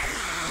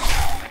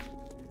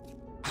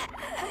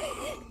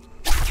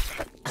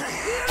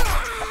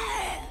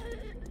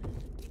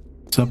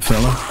 What's up,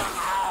 fella?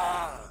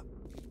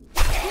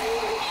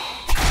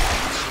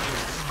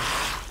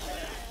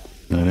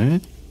 Is that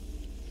it?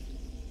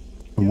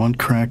 One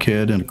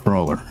crackhead and a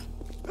crawler.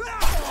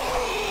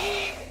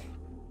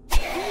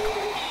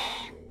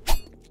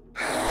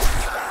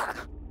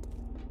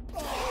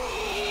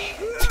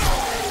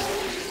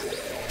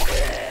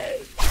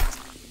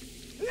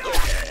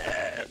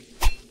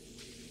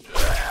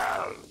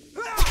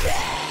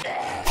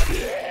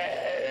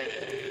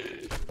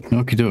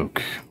 Okie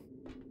doke.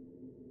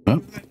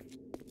 Up.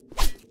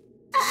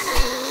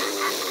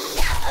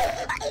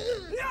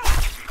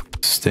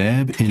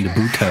 Stab in the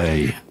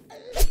booty.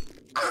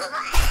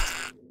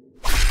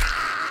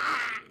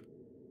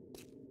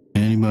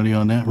 Anybody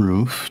on that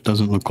roof?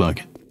 Doesn't look like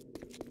it.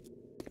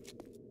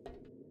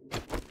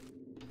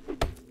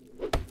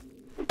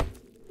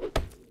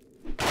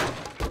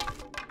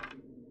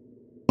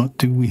 What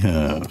do we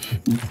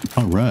have?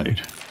 All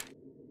right.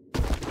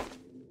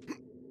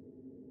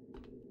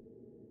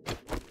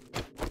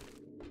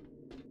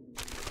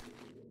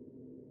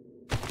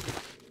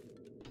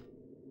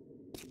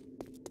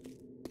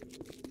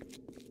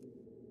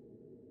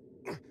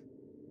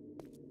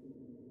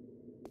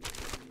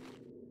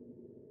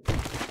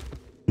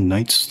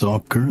 Night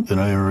Stalker that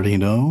I already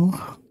know.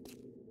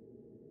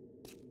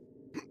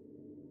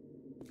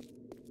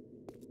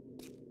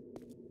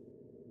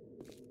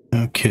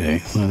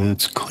 Okay,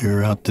 let's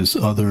clear out this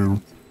other,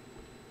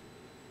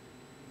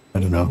 I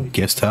don't know,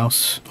 guest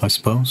house, I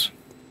suppose.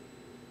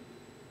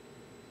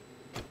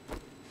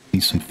 See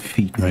some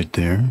feet right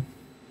there.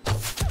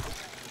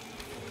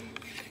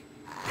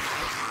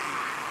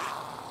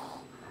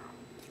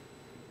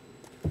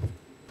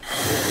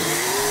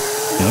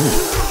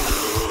 Oh.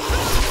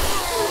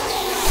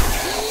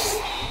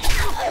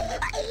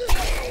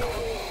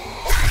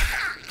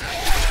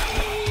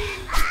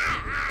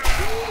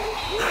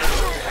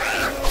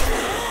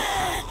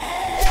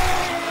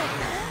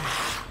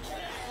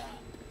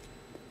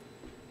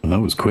 That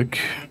was quick.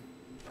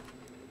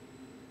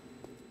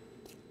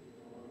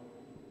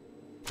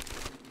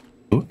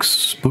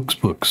 Books, books,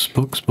 books,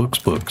 books, books,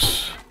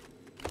 books.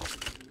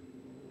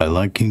 I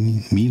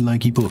liking me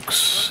likey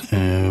books.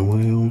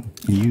 We'll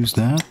use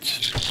that.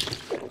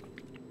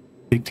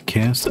 Pick the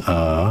cast.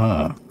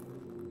 Ah.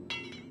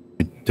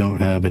 I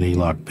don't have any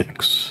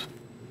lockpicks.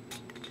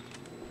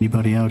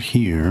 Anybody out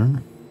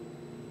here?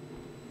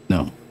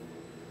 No.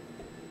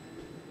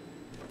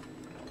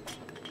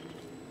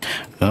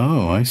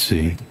 Oh, I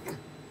see.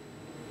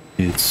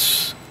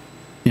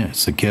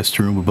 It's a guest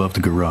room above the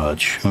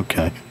garage.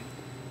 Okay.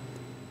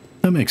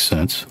 That makes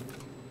sense.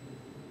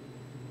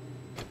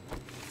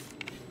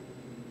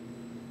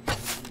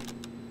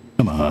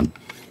 Come on.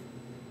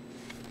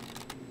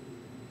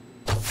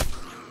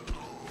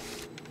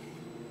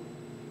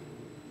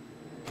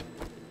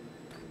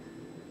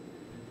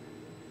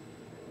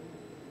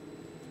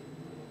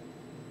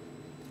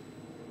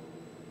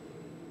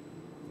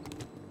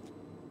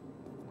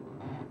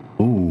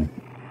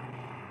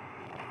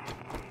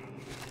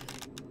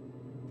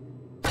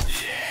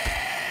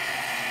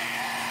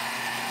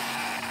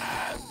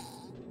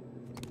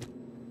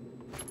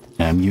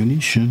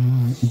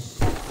 Ammunition.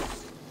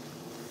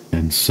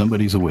 And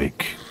somebody's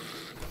awake.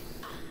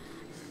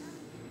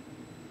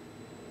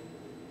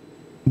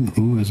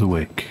 Who is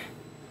awake?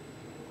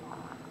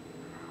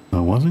 It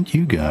wasn't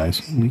you guys.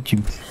 At least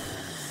you...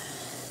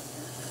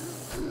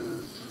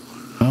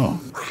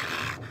 Oh.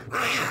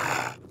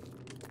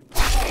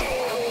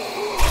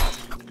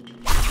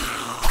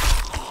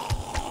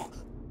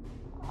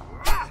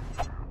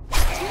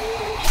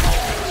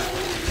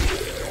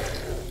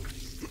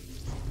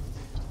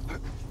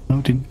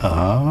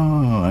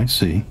 Oh, I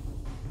see.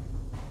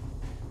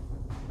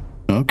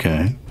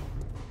 Okay.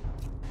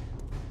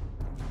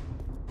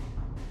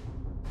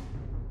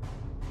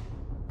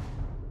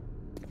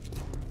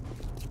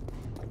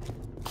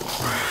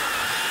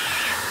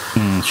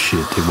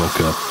 Shit, they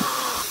woke up.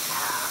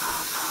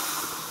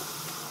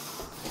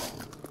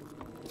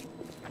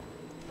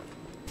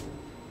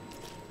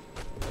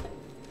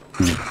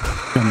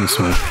 Come this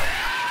way.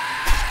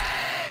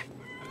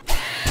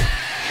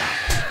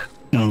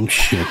 Oh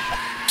shit.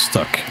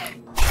 Stuck.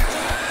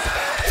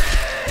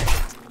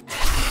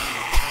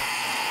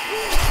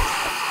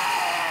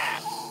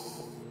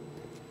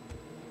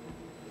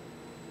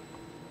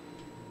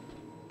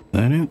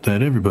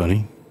 That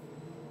everybody.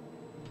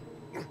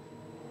 I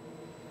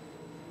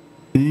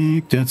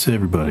think that's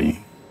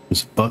everybody.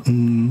 There's a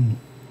button.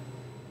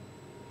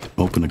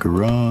 Open the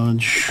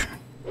garage.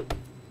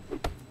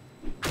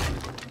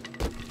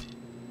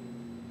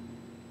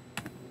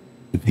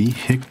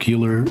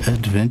 Vehicular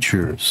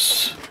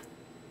adventures.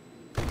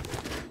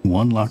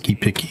 One locky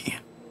picky.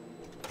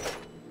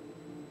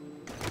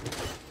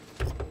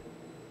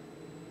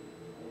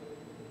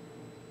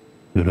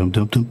 Dum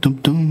dum dum dum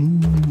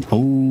dum.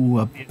 Oh,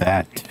 a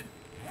bat.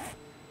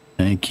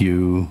 Thank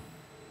you.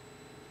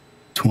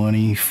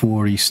 20,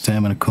 40,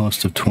 stamina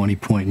cost of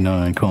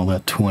 20.9. Call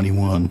that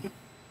 21.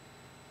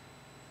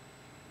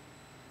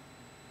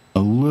 A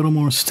little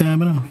more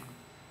stamina.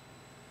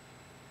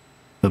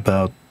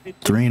 About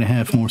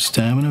 3.5 more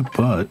stamina,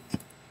 but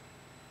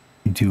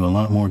you do a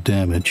lot more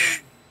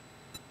damage.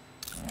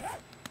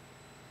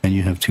 And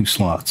you have 2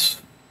 slots.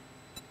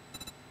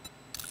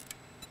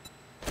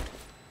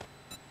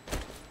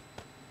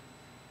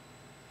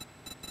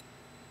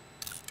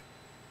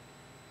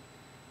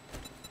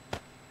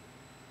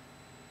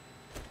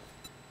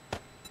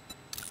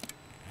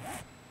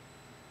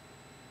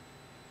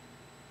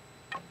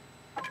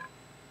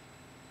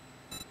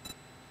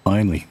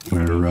 Finally,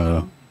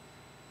 we're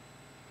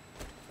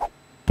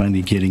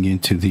finally getting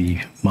into the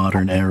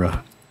modern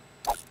era.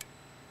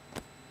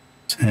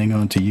 Let's hang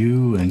on to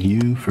you and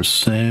you for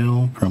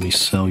sale. Probably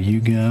sell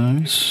you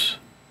guys.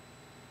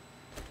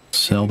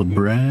 Sell the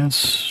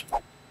brass.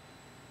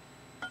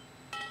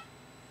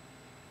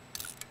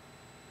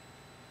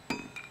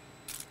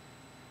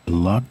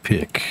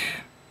 Lockpick.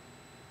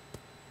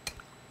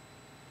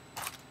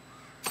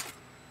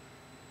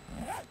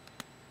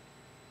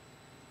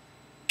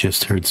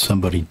 Just heard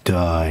somebody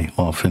die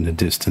off in the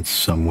distance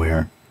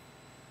somewhere.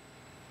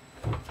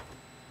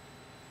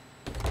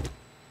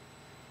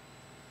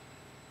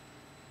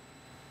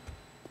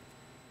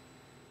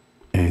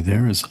 Okay,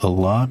 there is a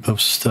lot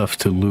of stuff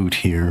to loot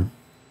here.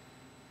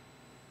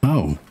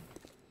 Oh.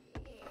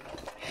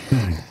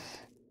 Okay.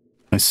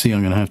 I see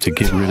I'm gonna have to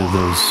get rid of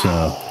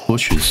those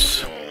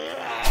bushes.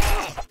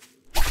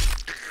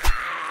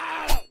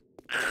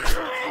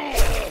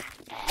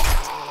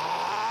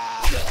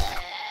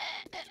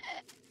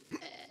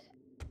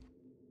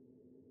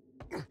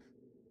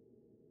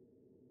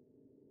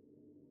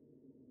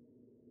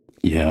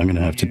 Yeah, I'm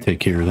gonna have to take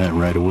care of that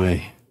right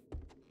away.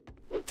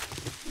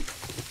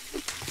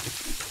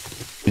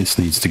 This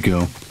needs to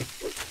go.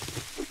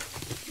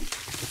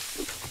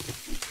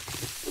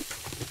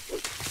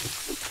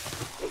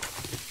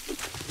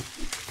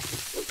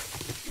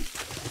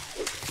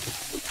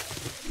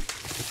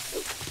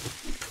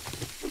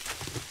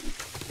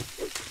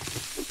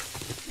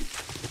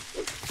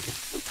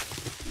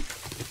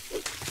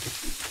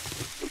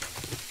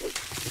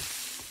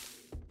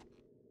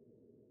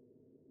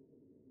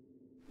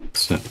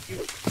 It's a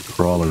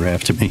crawler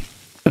after me.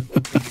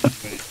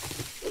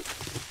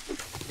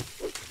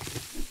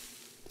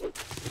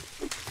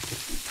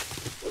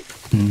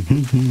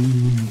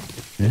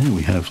 Yeah,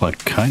 we have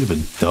like kind of a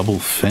double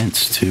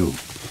fence too.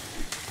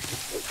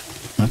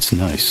 That's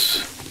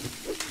nice.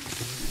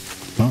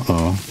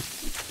 Uh-oh.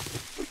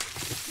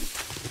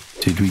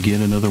 Did we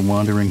get another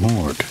wandering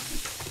horde?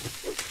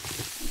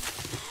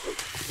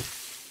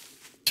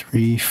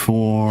 3,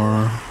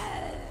 4...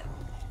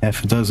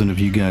 half a dozen of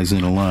you guys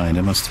in a line.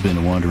 That must have been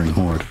a wandering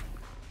horde.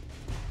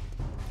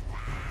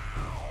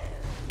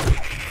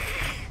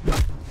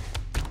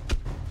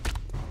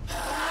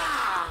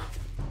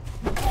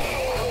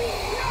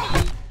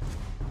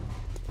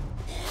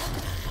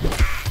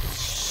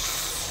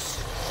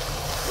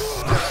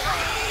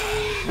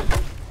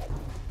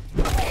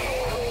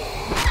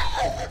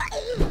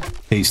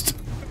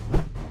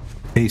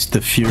 Taste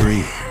the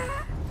fury.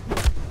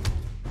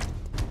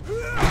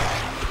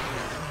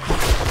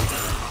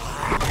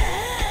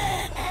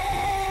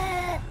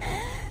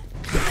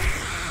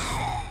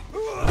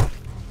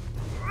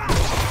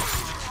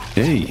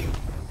 Hey.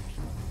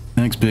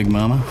 Thanks, Big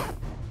Mama.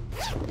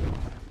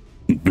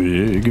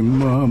 Big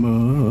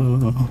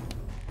Mama.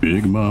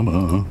 Big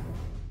Mama.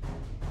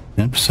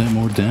 10%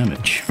 more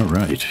damage.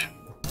 Alright.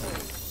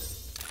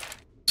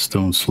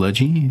 Stone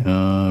Sledgy.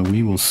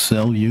 We will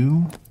sell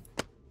you.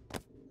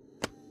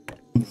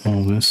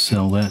 All this,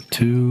 sell that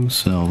too.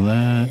 Sell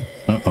that.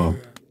 Uh-oh.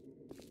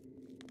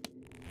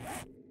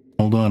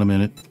 Hold on a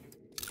minute.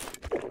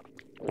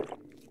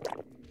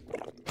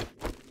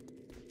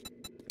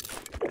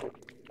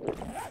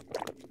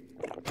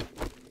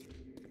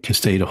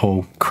 Just ate a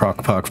whole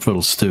crock-pot full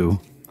of stew.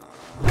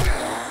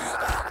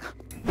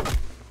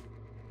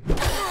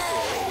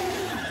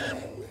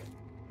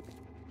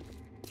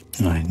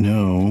 I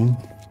know.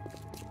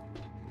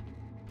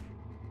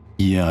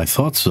 Yeah, I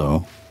thought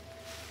so.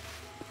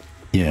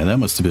 Yeah, that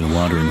must have been a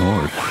wandering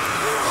horde.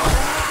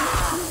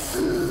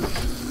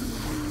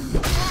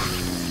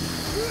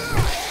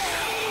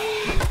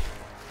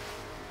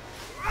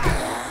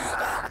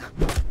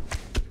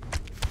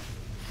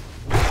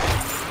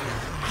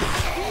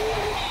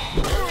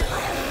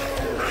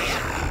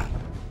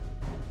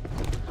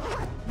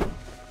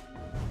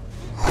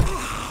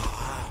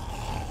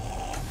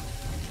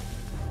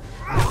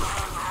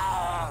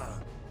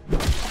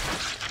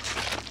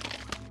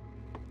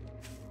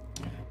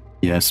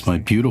 Yes, my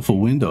beautiful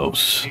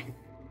windows.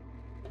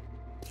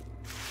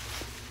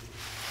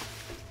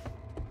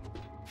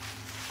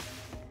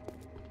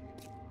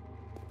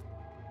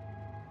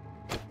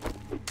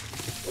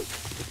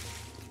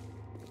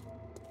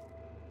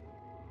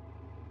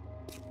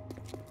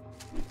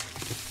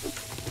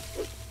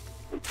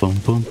 Boom,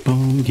 boom,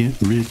 boom, get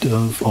rid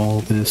of all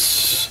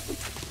this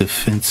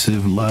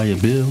defensive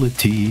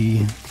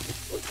liability.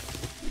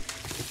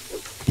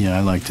 Yeah,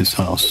 I like this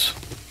house.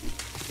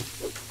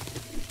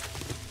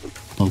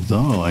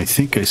 Although, I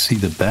think I see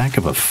the back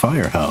of a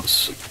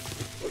firehouse.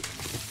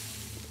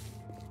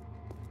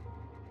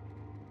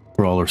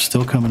 Brawler's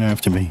still coming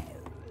after me.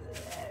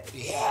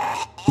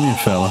 Come here,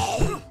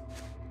 fella.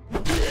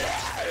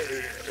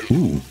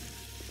 Ooh.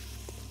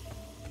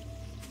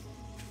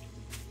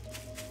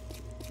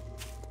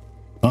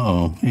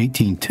 Uh-oh,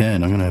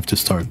 1810. I'm gonna have to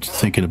start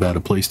thinking about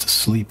a place to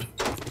sleep.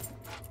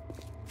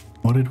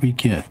 What did we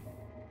get?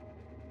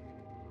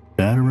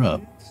 Batter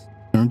up.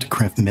 Learn to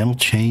craft metal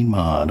chain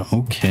mod.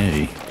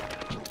 Okay.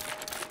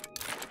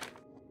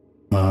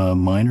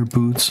 Miner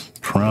boots.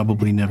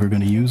 Probably never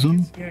going to use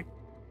them.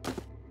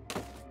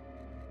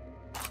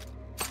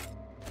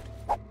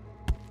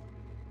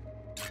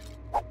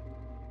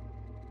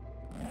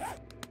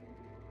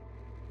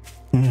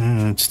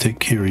 Let's take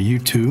care of you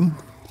two.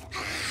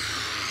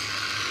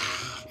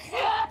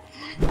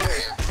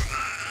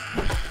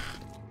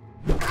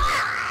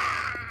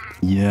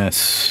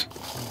 Yes.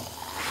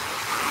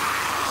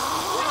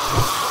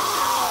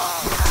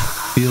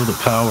 Feel the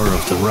power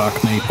of the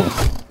rock maple.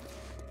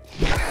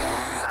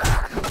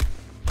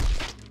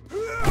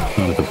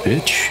 Son of a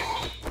bitch.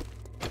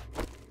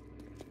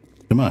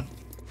 Come on.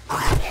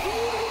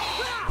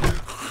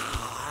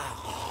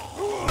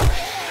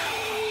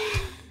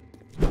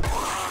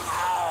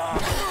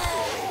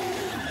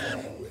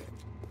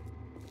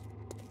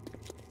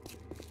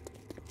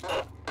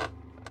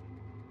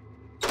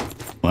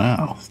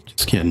 Wow,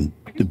 just getting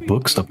the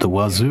books up the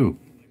wazoo.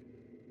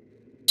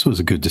 This was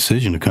a good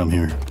decision to come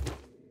here.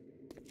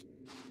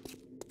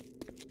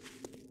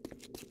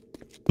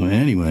 Well,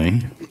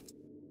 anyway, I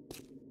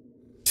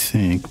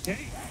think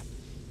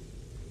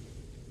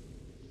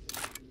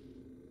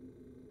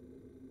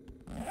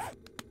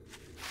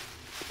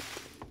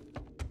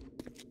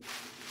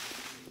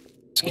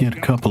let's get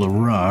a couple of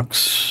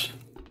rocks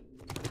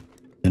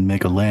and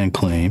make a land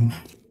claim.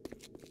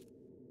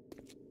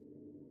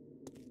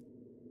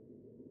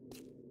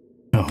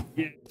 Oh.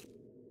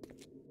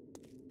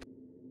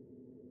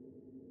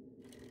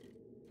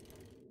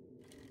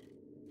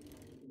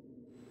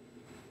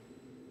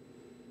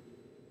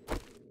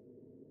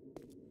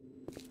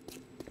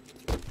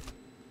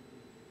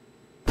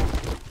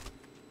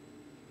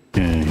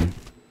 Okay.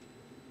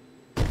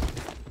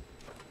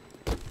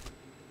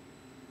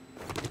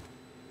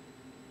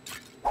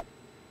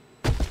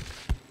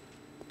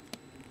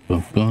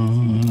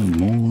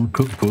 More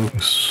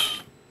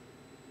cookbooks.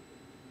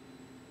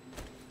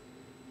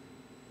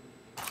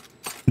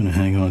 I'm gonna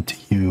hang on to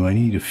you. I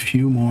need a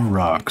few more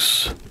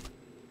rocks.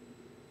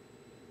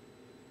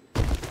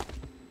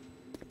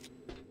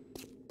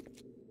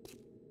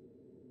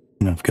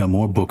 And I've got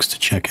more books to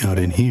check out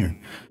in here.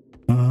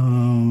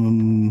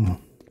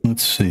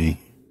 Let's see.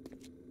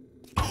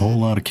 A whole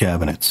lot of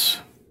cabinets.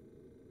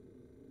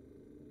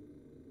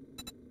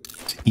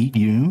 Let's eat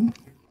you.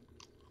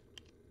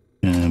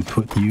 And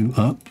put you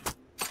up.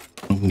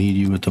 Don't need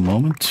you at the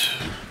moment.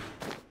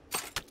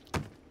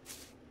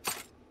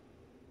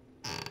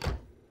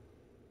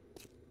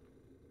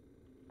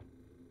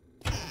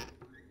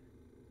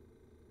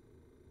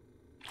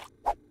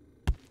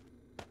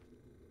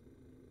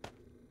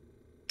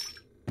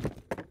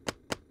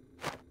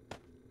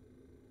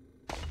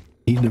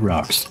 Need the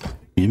rocks.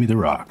 Give me the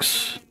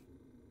rocks.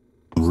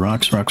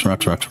 Rocks, rocks,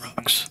 rocks, rocks,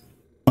 rocks.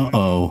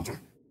 Uh-oh.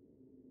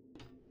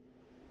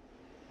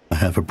 I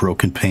have a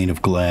broken pane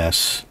of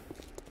glass.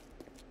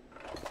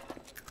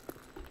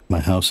 My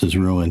house is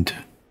ruined.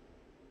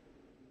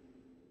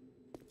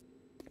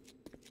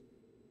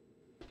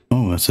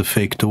 Oh, that's a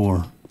fake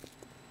door.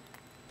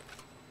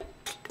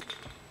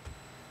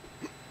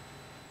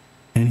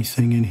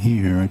 Anything in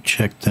here? I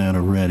checked that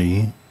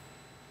already.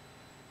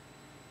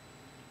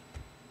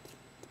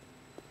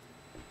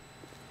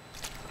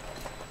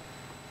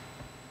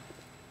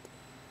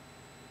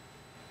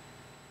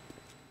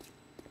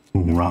 Ooh,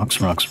 rocks,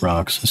 rocks,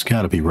 rocks. There's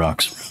gotta be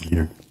rocks around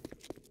here.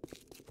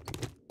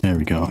 There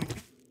we go.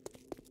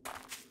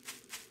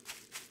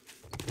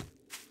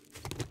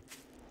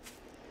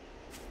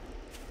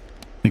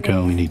 I think I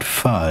only need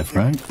 5,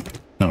 right?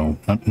 No,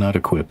 not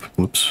equip.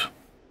 Whoops.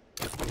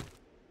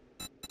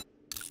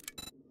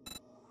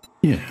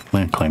 Yeah,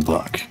 land climb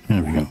block.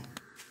 There we go.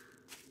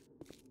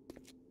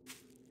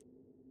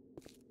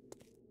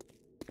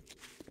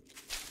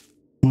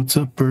 What's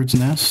up, bird's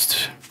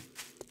nest?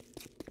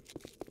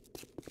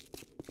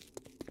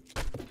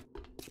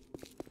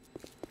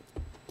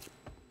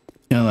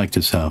 Yeah, I like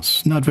this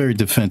house. Not very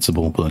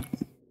defensible, but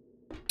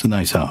it's a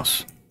nice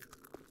house.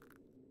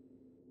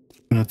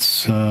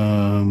 That's,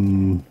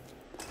 right?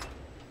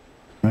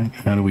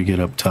 How do we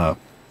get up top?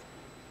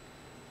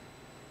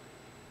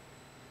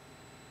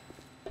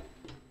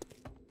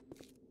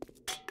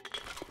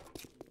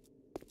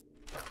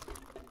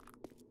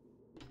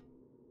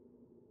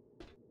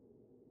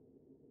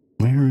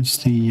 Where's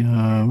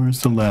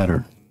the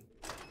ladder?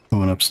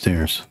 Going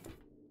upstairs.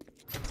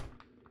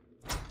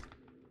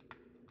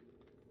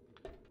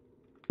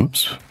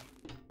 Oops.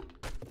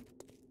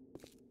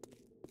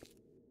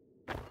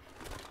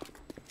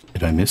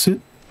 Did I miss it?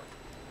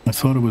 I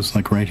thought it was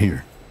like right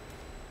here.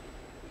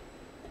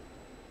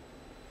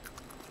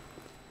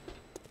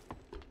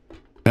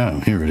 Oh,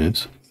 here it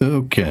is.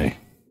 Okay.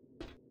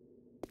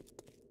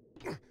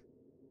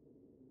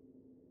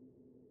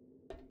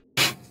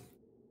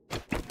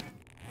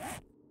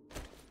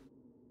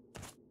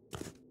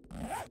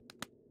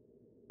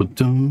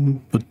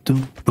 Ba-dum,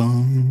 ba-dum,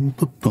 bum,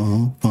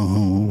 ba-bum,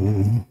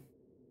 bum.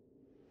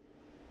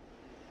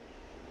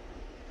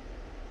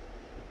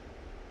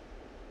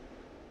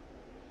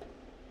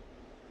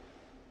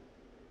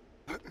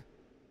 I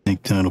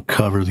think that'll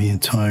cover the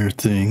entire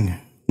thing.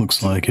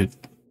 Looks like it.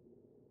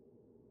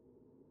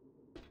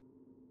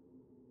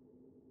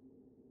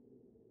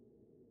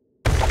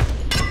 I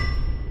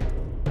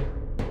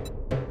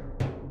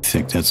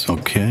think that's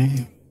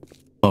okay.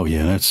 Oh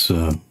yeah, that's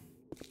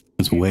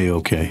way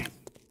okay.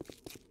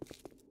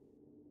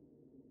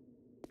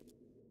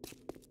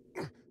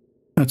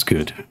 That's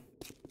good.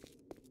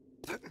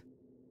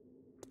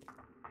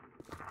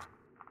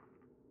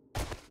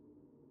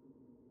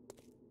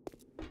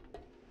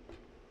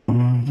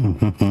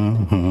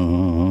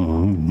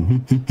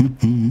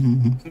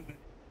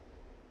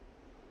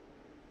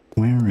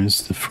 Where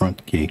is the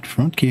front gate?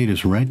 Front gate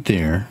is right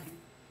there.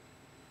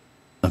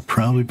 I'll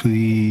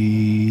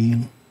probably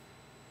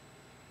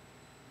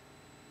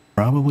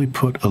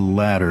put a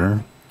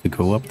ladder to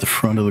go up the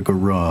front of the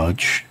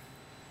garage.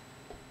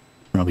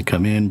 Probably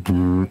come in,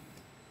 front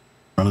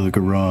of the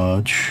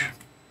garage.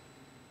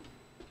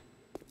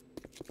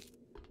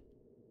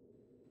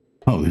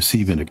 Oh, there's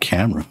even a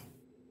camera.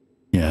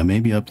 Yeah,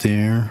 maybe up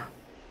there.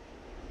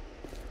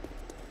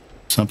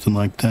 Something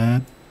like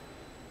that.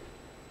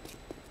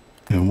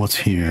 And what's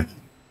here?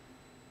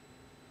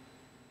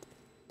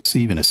 It's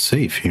even a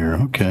safe here.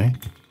 Okay.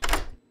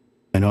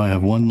 I know I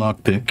have one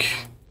lockpick.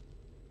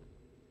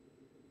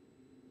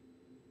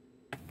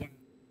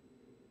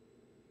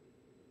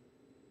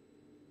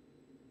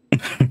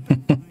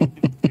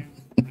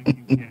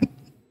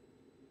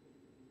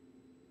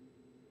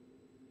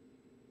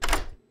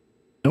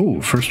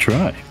 Oh, first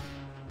try.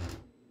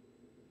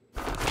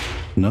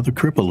 Another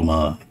cripple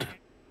mod.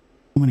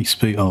 How many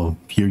space? Oh,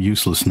 you're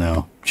useless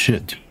now.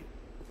 Shit.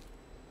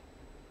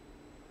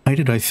 Why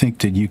did I think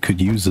that you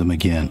could use them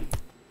again?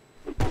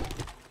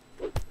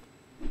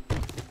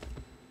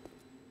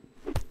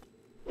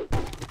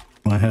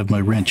 I have my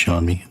wrench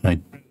on me. I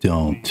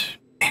don't.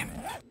 Damn it.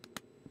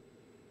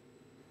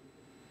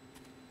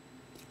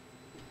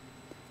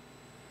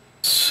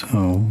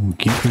 So,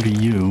 get rid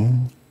of you.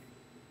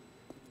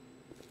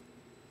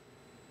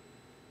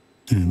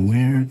 And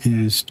where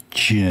is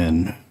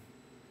Jen?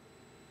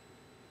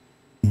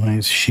 Why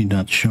is she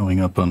not showing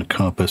up on the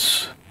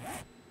compass?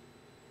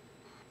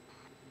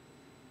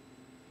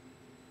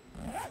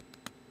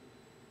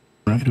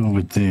 Right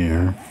over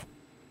there.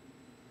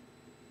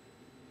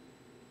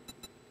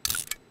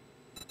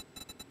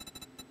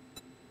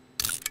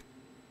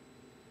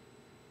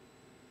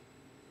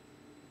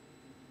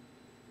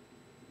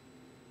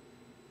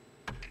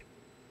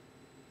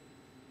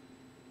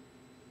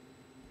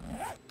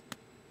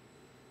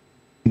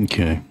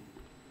 Okay.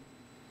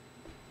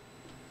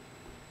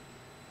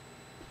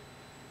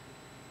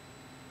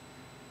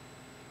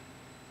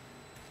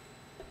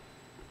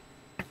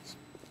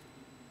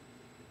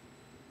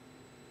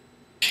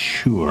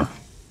 Sure.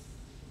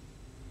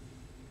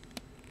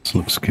 So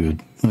looks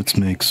good. Let's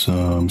make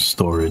some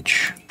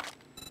storage.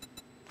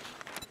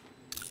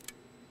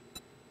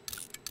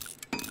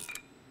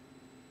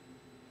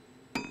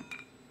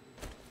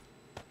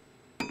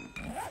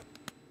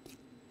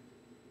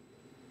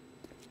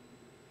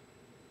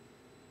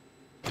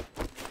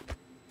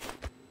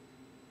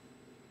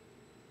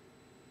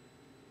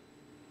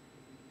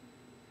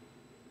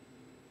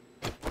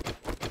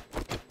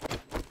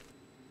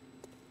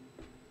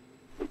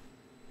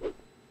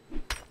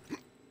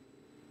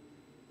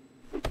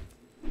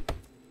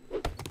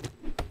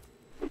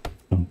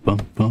 Bum,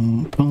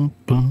 bum, bum,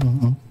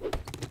 bum.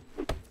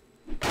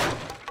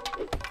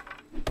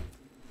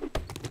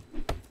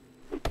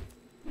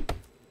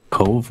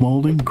 Cove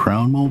molding?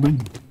 Crown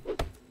molding?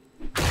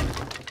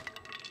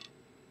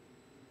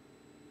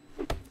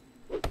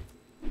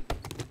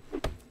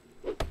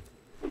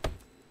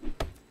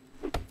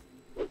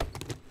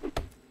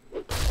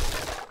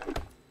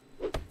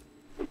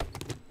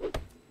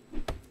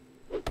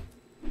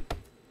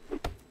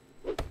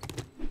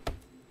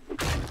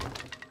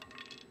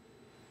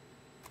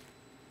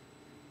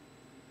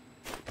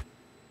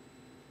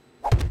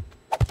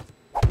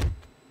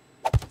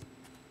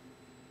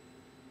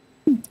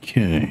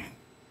 Okay.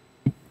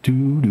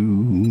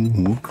 Doo-doo.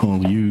 We'll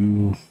call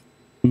you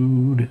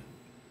food.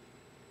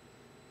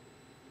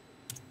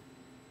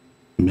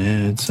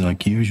 Meds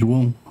like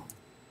usual.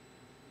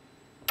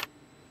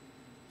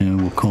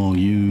 And we'll call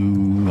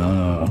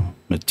you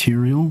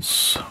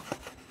materials.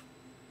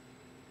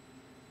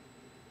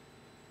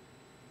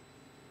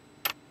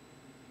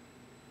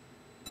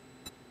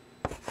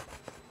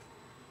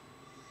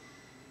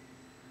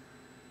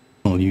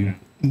 Call you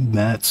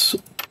mats.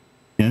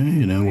 Okay,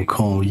 and then we'll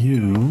call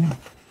you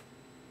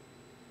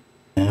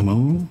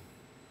ammo,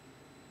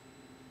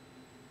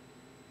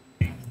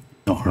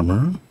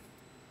 armor,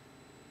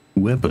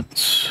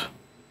 weapons.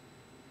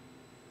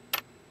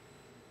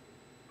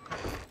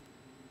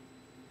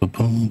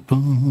 Bum,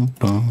 bum,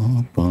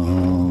 bum,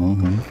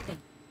 bum.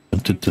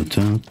 Da, da,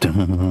 da, da.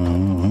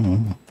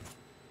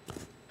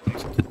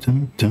 Da, da,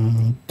 da,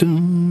 da.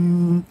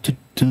 Da,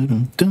 da, da,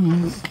 da.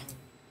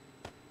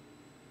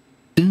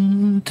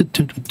 Da,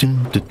 da, da,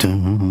 da, da.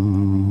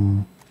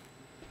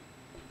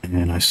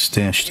 And I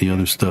stashed the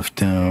other stuff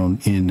down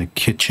in the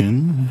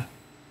kitchen.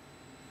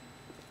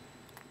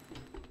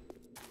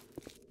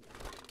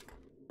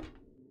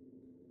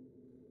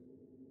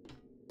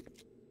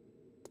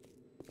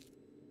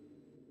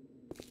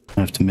 I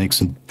have to make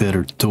some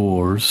better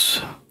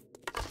doors.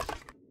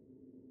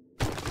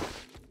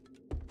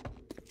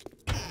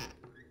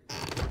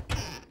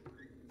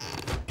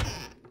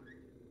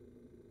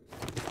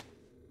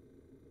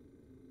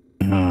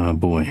 Ah,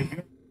 boy.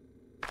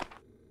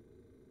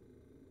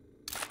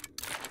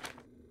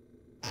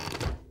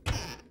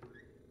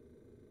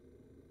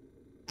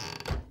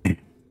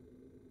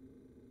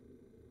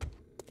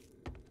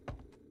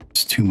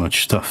 It's too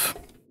much stuff.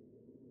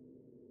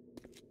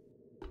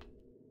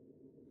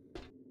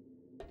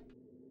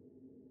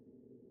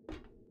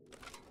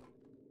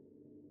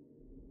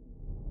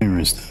 Where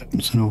is that?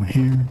 Is it over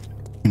here? I'm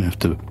gonna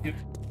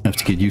have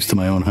to get used to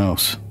my own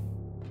house.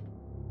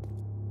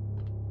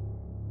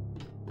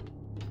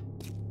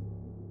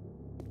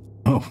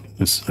 Oh,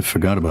 I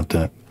forgot about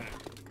that.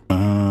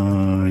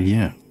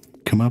 Yeah.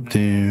 Come up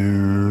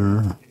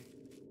there.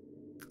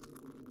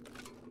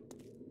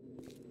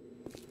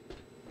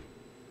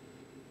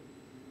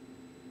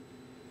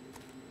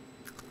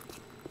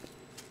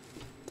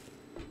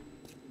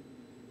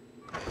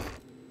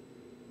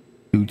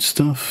 Food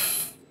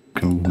stuff.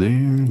 Go there.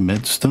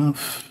 Med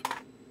stuff.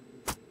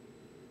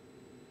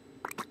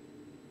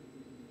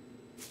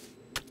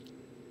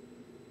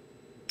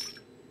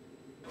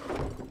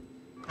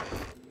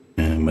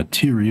 And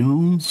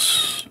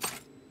materials.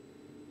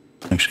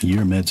 Actually,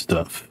 your med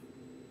stuff.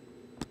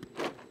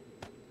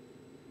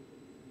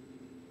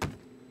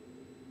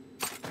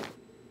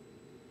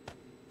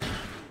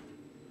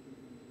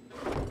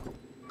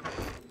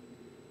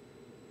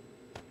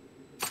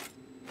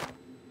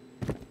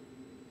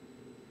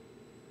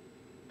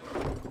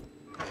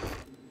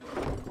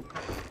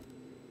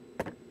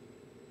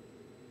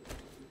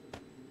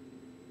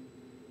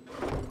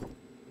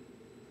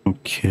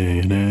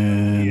 Okay,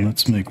 then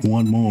let's make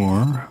one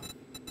more.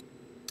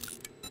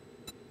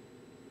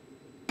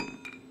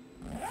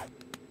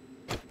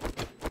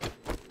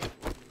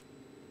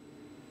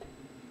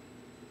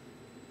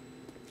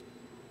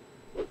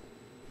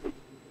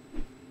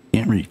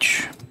 Can't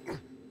reach.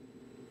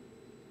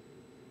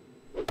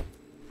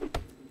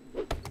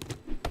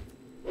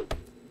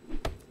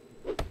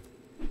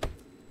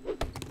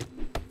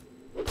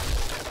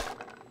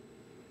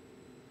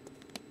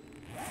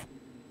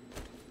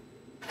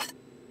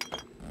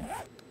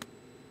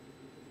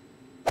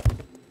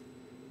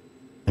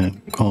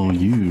 And call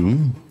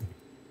you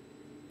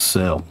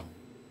sell.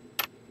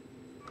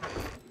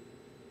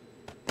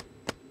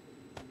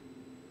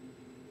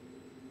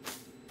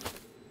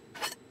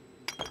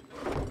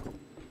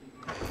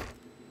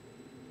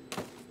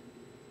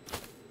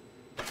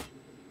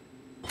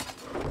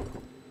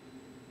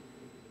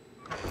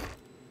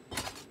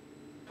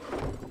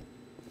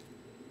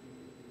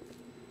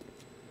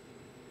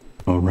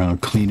 Go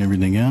around, clean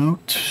everything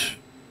out.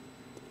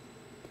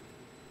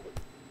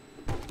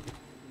 Go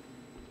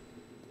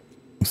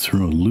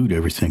through and loot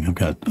everything. I've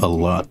got a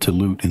lot to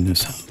loot in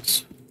this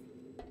house.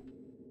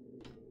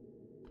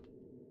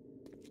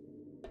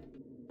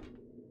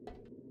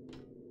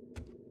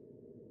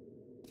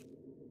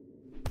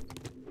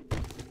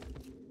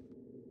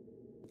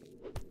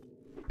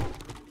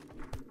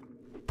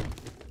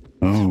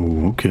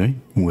 Oh, okay.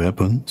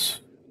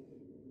 Weapons.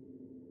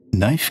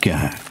 Knife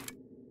guy.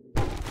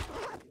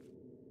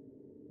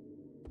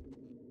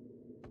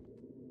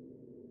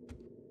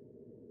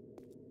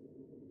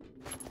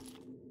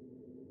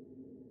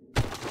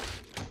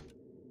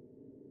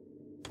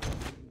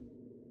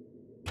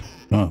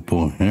 Oh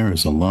boy, there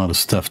is a lot of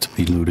stuff to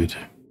be looted.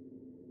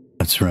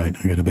 That's right,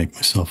 I gotta make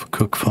myself a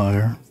cook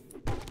fire.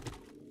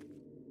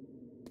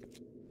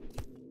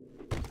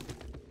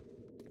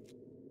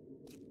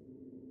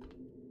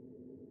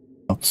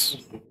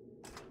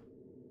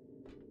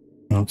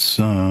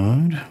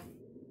 Outside.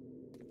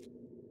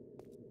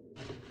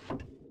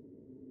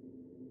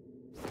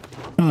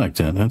 I like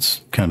that,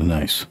 that's kind of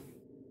nice.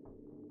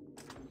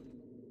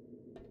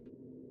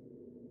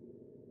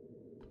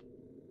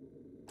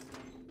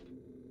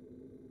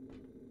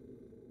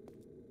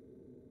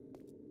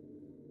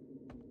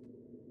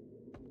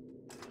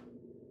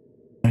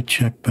 I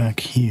check back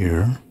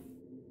here.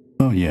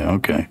 Oh yeah,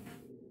 okay.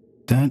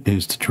 That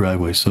is the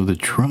driveway. So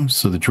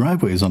the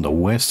driveway is on the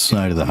west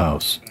side of the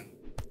house.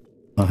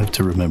 I'll have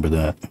to remember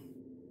that.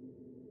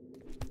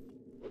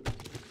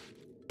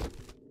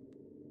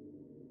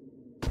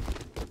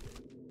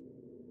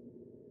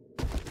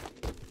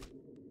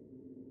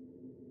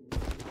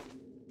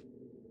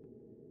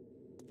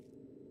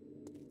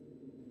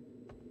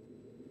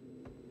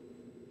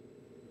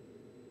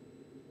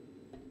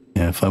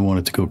 Yeah, if I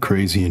wanted to go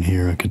crazy in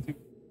here, I could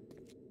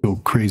go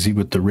crazy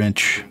with the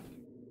wrench.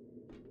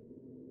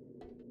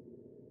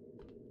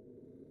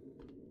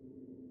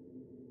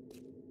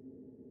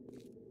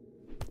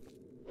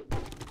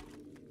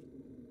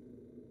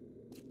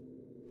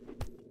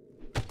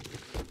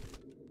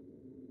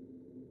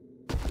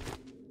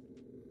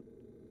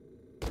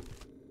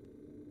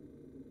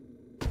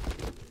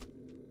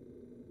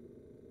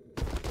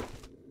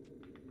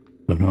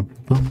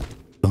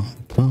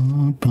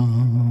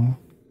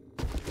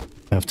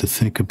 Have to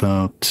think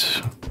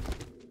about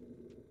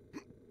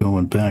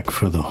going back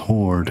for the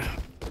horde.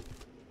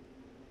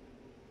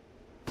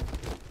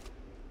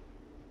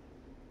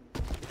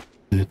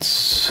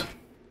 It's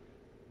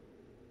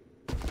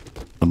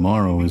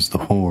tomorrow is the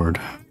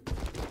horde.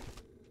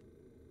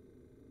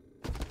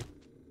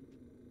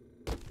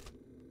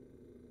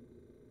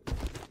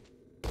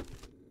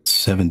 It's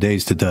 7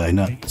 days to die,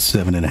 not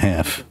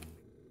 7.5.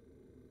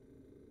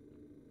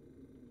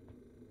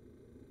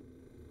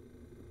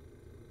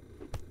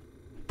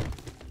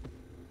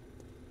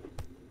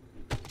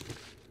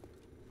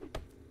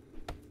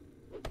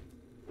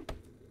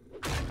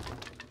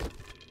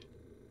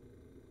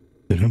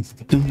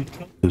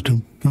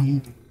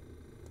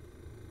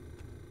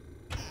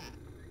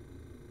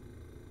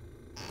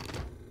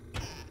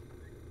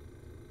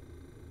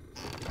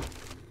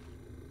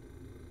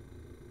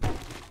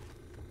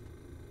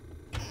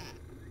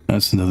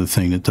 That's another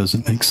thing that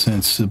doesn't make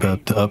sense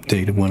about the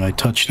update. When I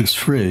touch this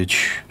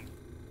fridge,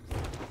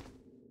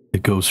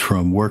 it goes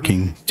from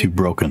working to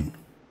broken.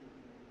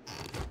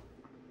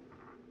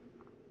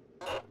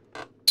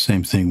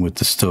 Same thing with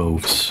the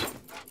stoves.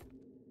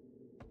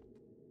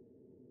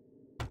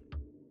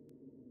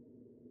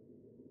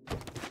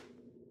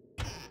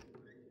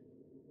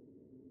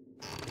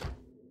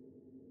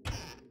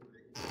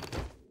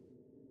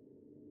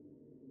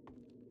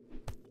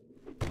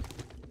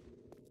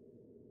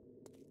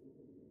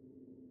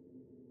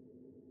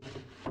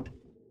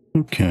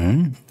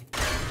 Okay.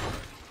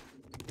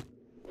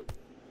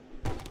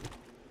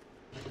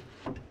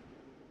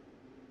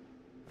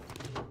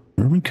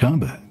 Urban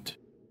combat.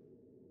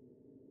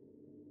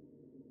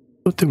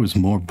 But there was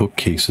more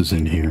bookcases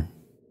in here.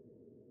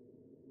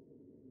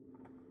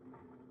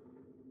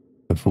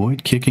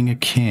 Avoid kicking a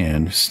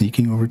can.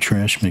 Sneaking over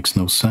trash makes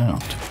no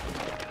sound.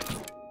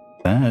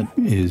 That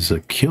is a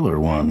killer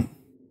one.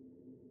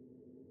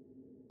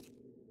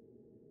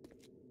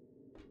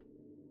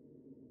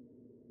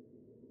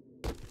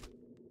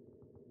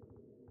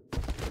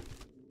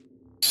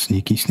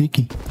 Sneaky,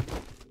 sneaky.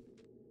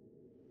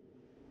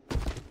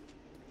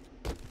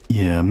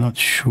 Yeah, I'm not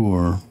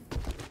sure.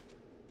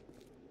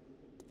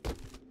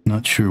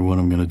 Not sure what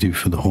I'm gonna do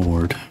for the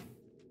horde.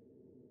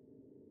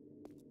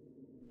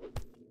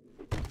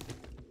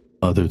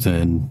 Other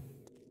than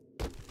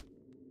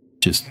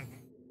just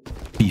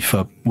beef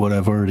up what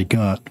I've already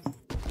got.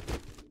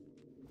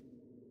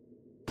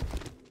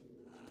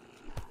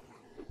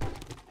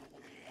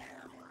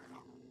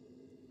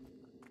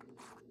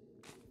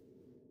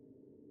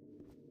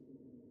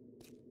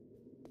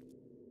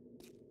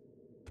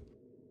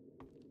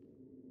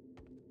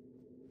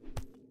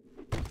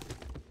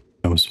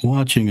 I was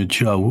watching a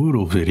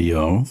Jawoodle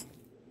video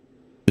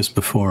just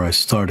before I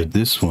started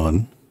this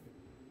one,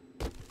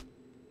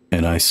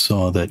 and I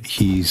saw that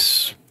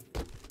he's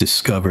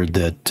discovered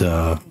that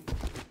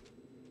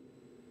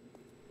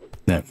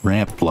that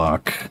ramp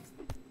block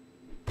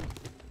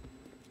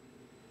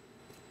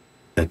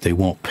that they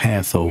won't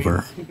path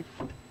over.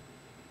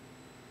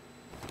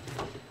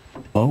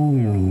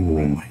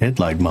 Oh,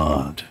 headlight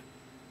mod.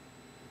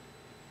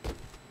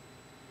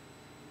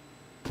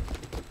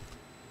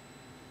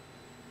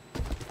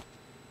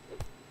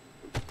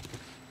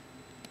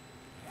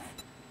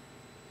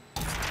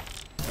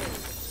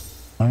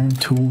 Iron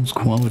tools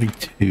quality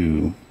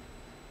 2.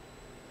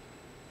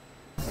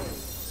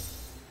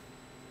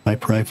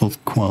 Pipe rifle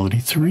quality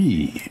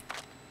 3.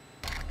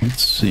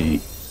 Let's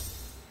see.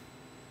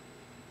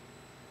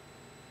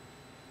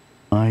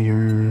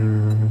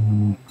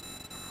 Iron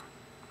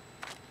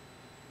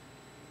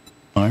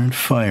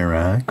fire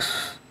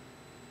axe.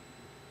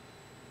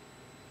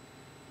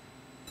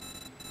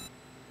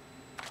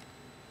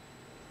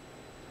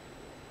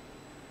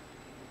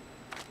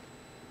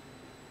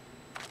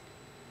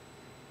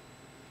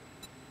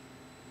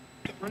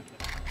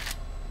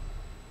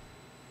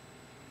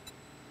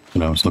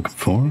 What I was looking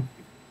for.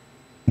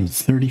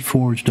 It's 30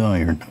 forged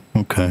iron.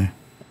 Okay.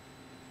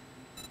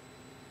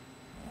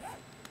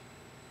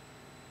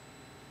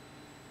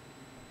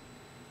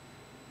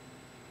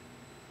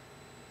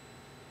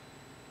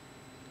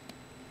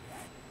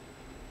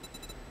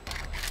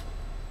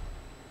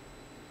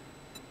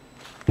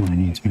 I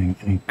need to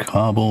make a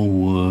cobble,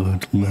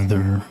 wood,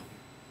 leather.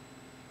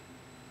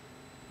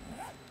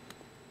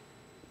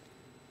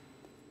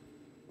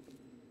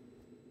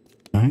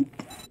 Right.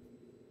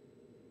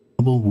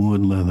 Cobble,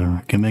 wood, leather.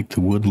 I can make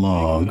the wood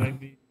log.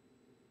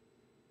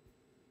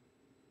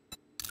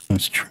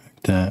 Let's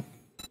track that.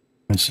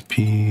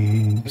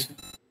 Recipes.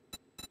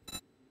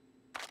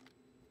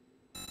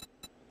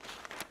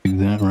 Do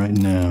that right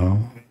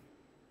now.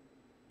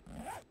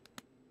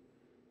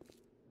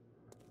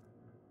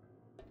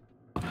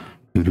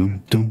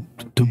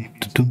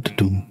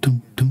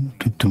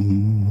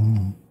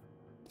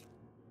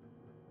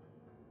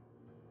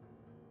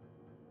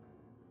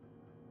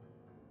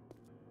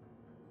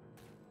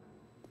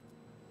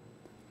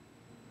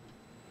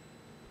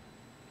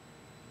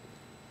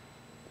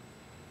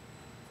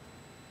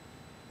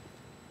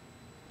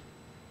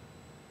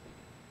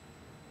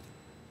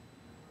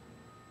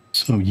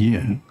 So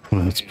yeah,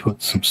 let's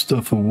put some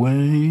stuff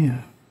away.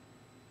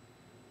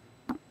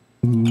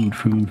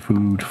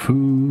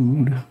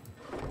 Food.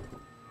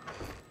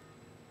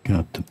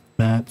 Got the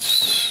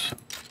bats.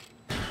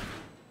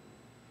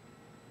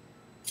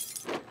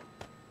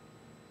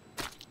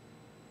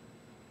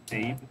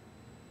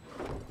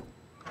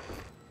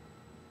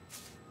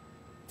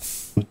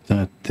 Put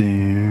that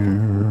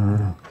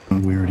there. Oh,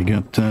 we already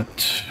got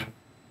that.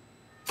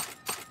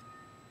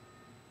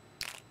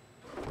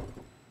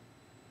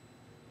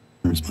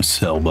 There's my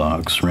cell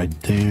box right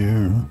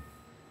there.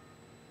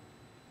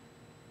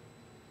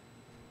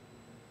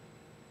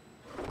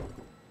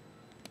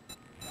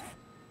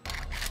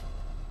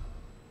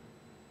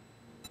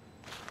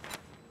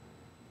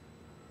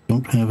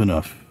 Don't have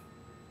enough.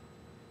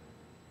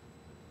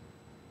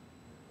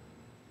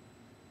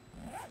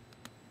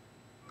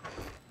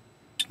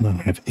 I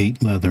have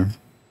 8 leather.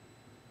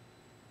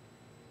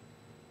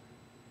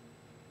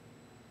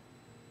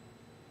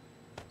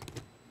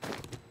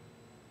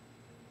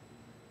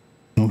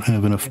 Don't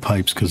have enough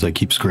pipes because I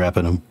keep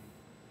scrapping them.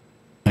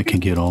 I can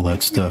get all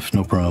that stuff,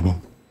 no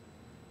problem.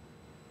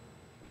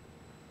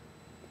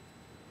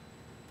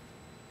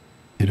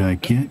 Did I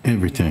get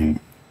everything?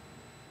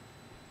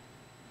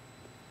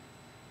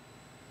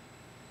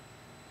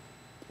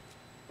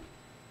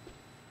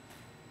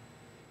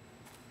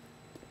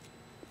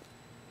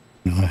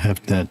 I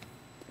have that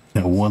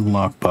one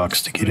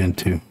lockbox to get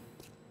into.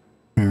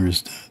 Where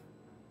is that?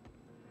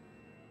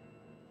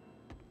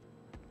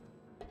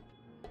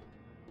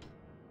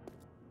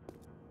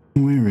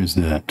 Where is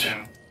that?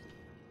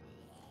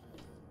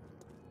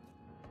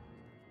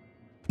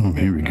 Oh,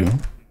 here we go.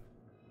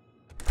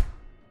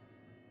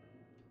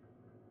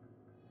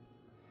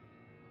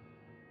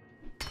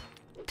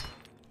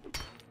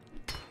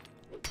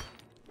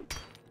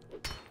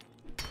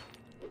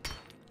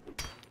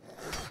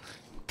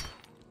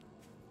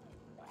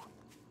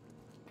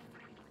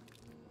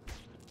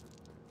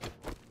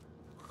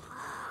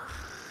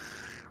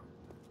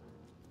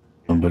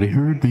 Somebody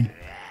heard me.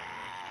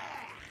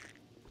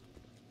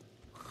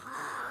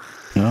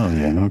 Oh,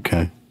 yeah,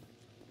 okay.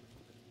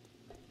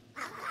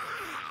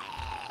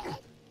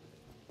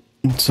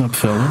 What's up,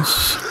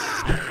 fellas?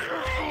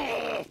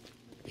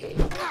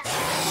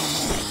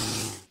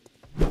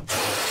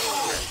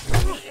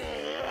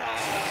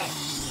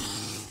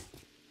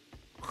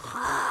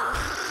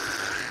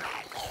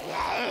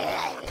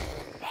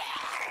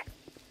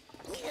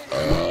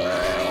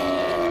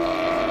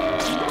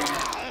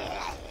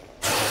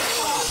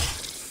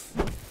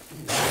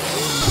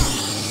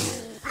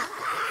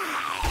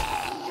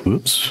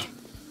 Whoops.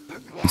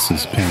 This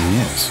is a pain in the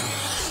ass.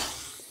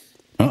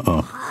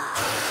 Uh-oh.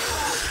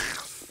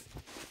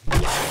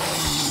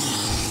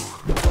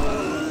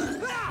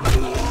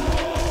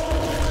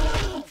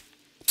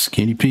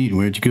 Skinny Pete,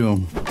 where'd you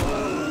go?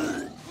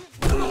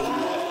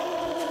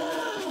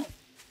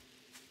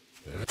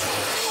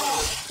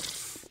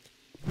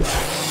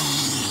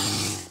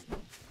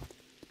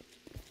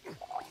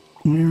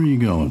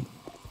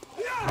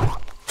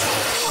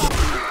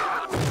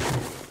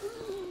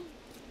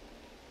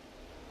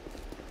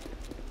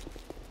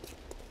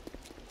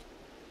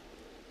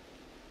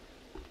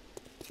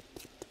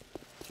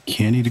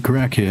 can't eat a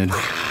crackhead.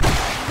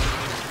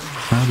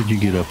 How did you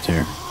get up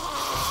there?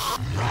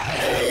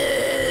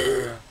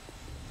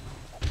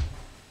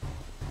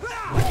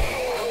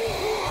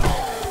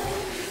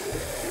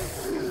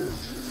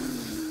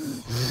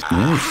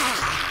 Nice.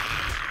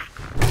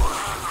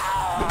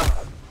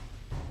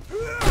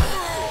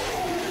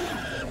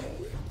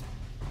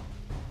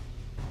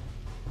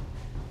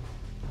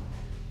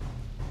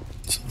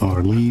 It's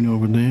Arlene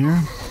over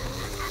there.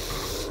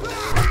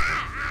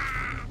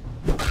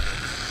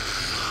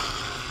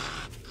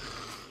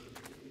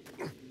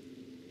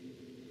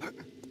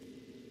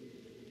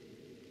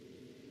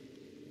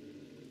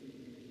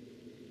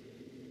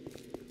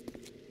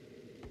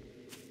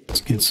 Let's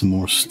get some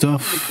more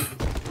stuff.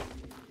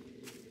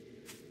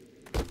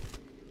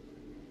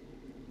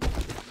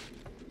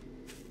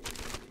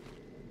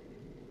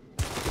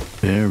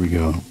 There we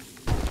go.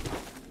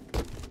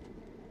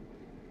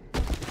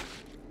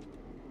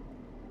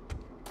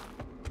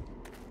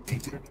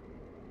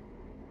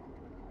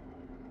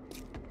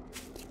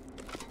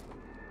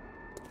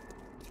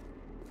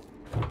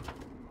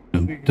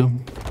 Dum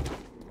dum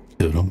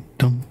dum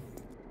dum.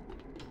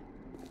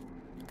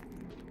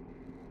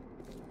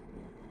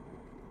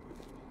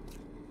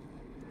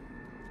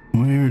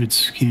 Where did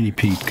Skinny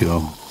Pete go?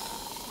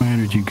 Where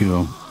did you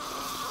go?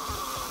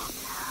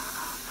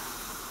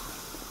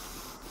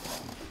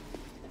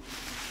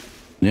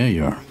 There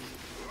you are.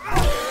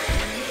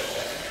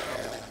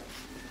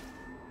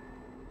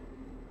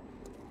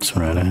 It's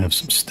alright, I have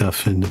some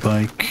stuff in the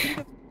bike.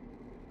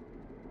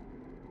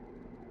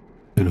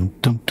 Dum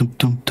dum dum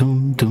dum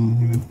dum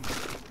dum.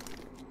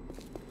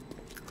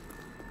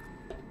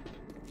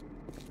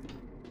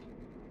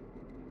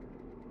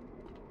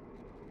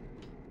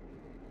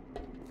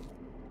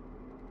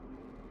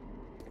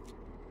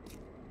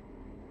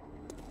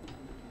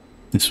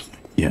 This way,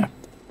 yeah.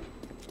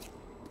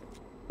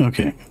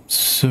 Okay,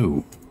 so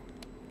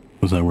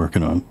what was I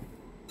working on?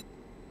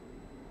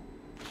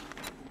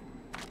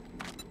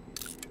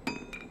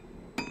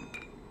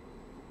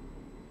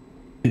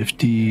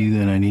 $50,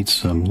 then I need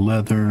some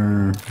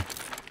leather.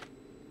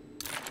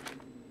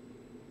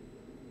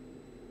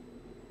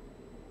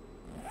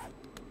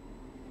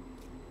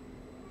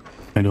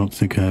 I don't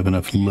think I have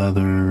enough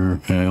leather.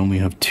 I only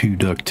have 2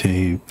 duct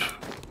tape.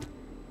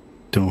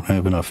 Don't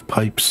have enough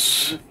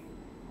pipes.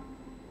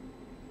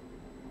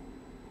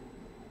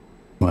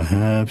 Do I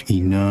have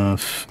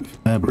enough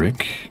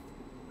fabric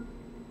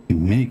to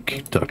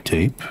make duct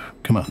tape?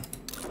 Come on.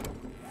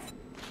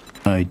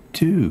 I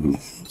do.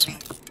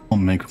 I'll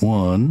make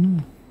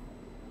 1.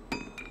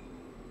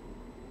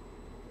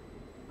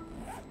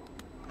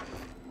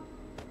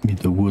 Need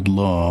the wood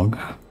log.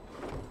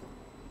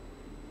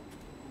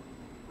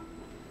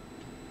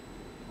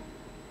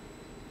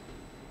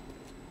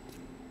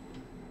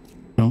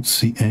 Don't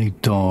see any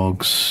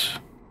dogs.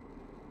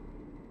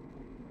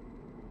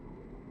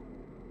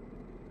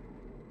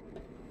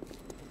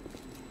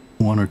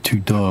 One or 2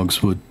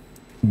 dogs would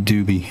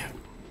do me.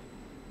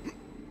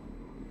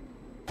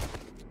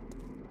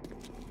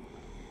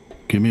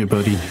 Give me a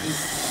buddy.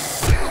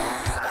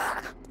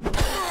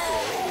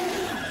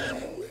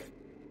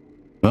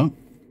 Well,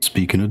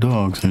 speaking of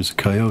dogs, there's a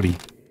coyote.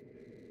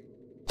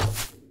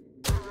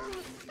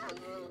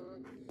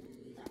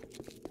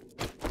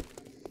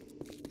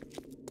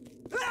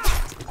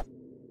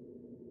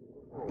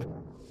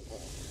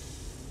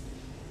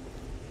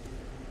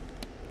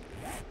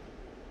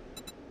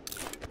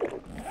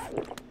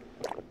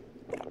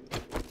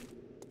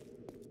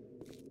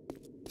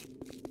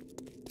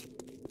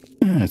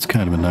 Yeah, it's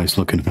kind of a nice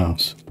looking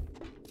house.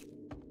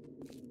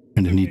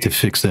 And I need to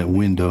fix that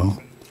window.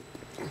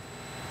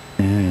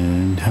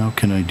 And how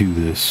can I do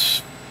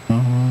this? I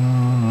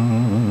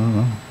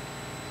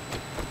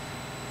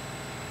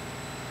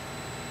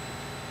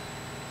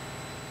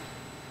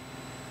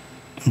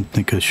don't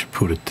think I should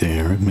put it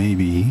there.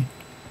 Maybe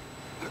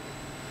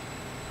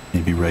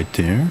right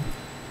there.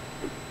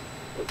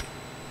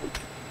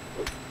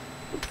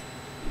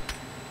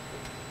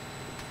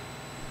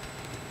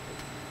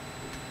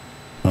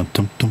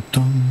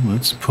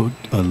 Let's put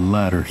a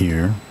ladder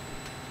here.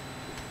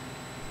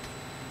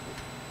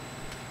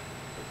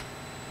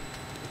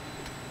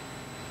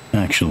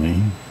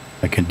 Actually,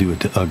 I can do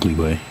it the ugly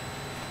way.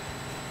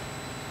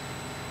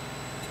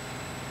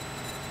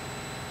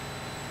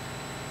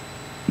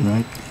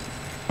 Right?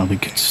 Probably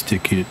can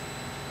stick it.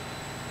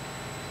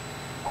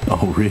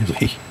 Oh,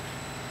 really?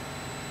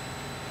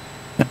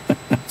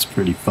 That's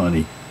pretty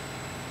funny.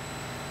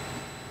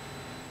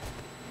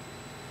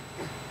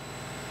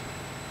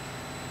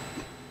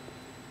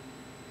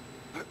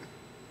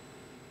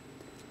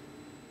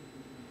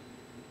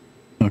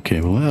 Okay,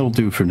 well that'll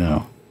do for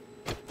now.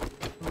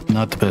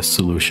 Not the best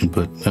solution,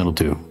 but that'll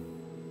do.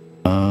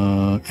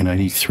 And I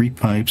need 3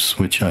 pipes,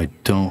 which I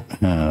don't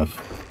have.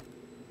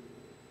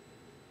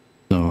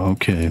 So,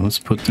 okay, let's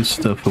put this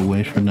stuff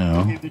away for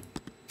now.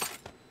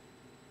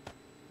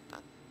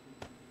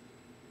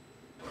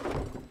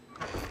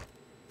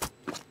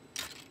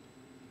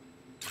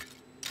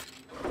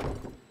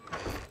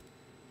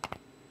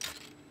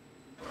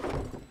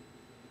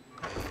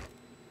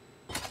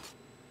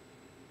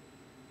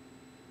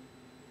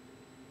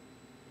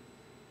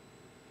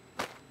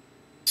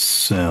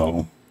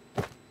 Sell.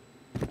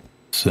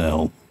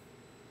 Sell.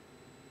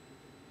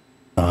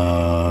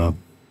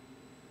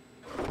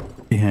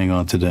 You hang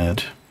on to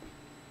that.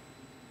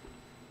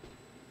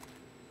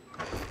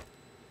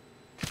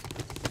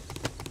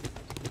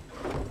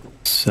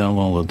 Sell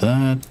all of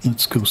that.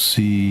 Let's go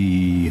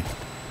see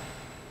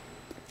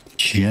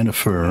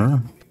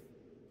Jennifer.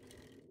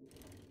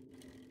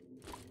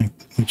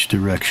 Which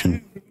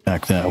direction?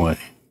 Back that way.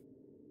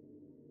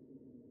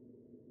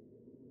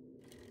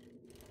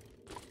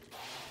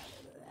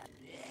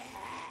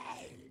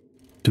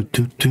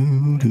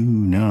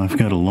 Now I've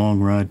got a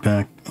long ride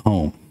back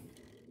home.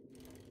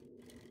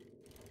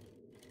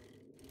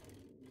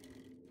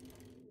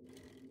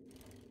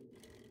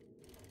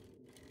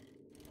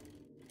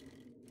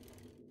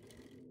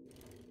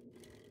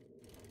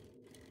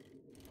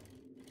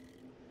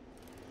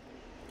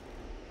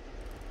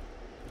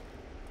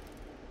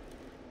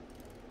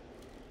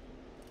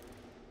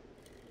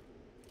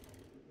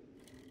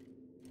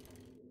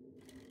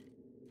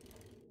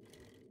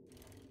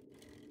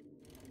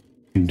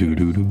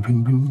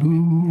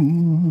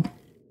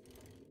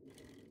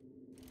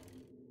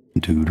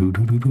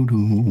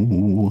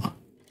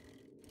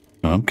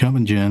 I'm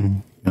coming,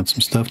 Jen. Got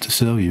some stuff to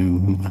sell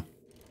you.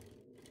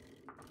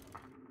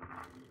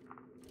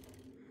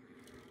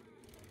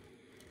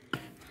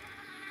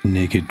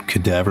 Naked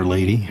cadaver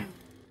lady.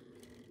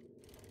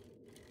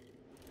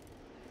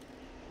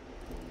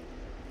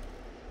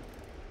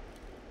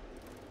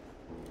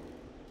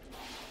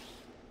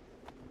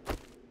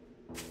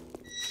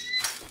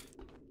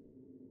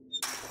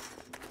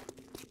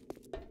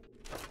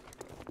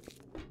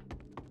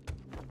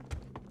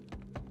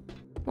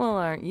 Well,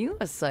 aren't you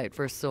a sight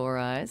for sore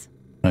eyes?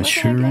 I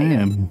sure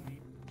am.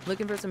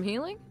 Looking for some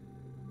healing?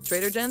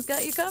 Trader Jen's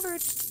got you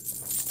covered.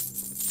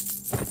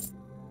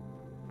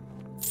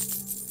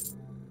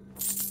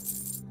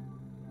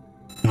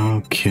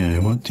 Okay,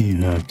 what do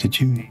you have?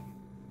 Did you...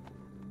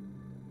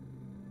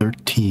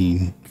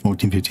 13,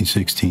 14, 15,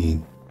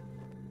 16.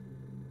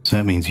 So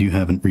that means you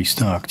haven't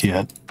restocked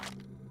yet.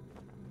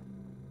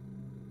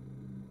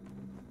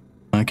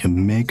 I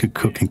can make a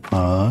cooking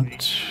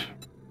pot.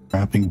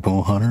 Wrapping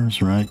bow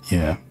hunters, right?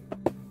 Yeah.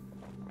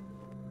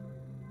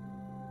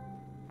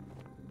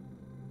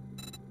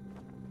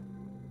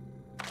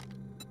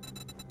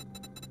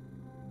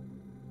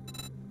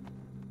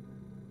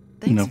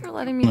 Thanks for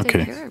letting me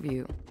take care of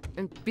you.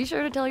 And be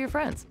sure to tell your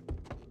friends.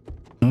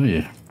 Oh,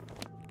 yeah.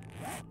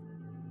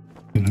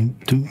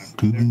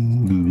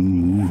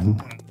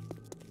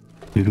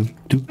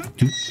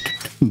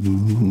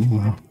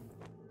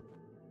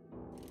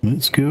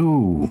 Let's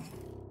go.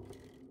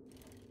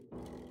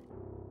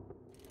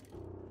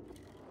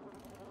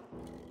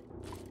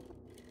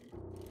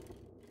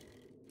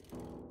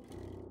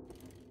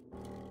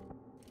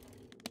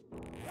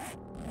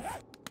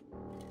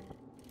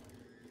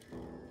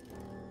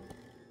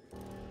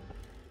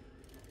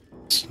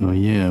 So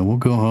yeah, we'll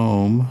go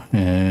home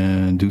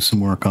and do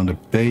some work on the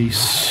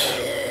base.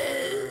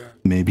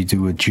 Maybe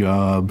do a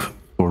job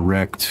for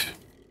Rect.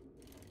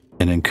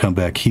 And then come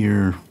back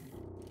here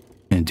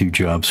and do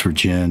jobs for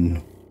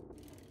Jen.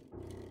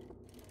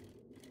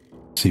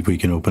 See if we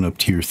can open up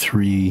tier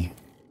 3.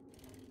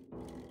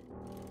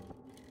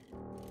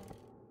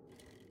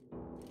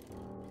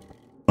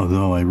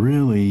 Although I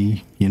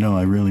really,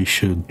 I really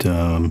should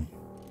go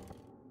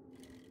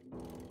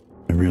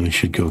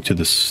to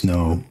the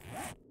snow.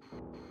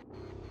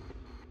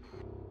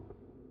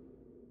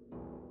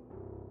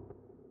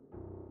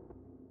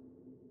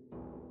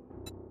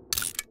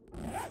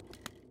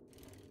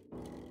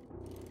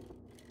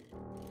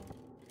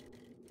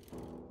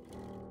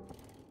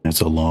 It's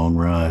a long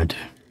ride,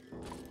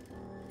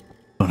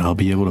 but I'll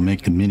be able to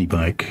make the mini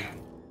bike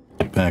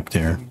back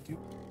there.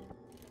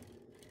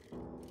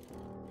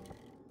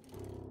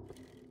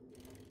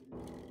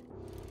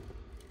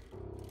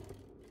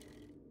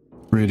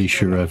 Pretty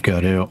sure I've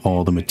got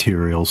all the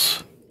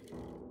materials.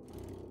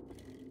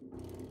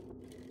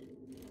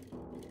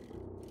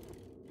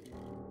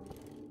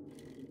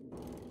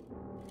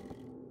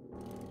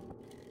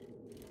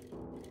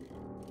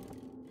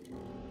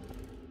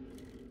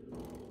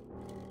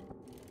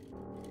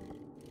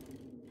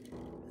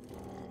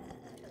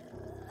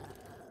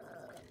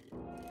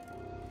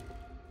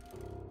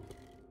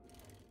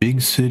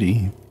 Big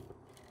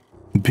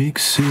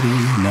city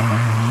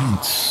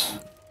nights.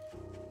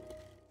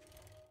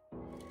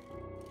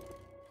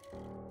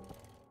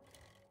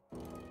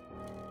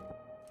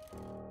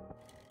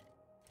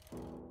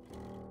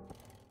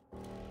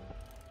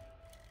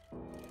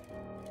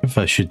 If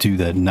I should do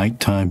that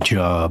nighttime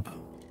job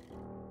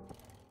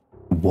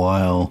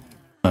while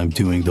I'm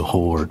doing the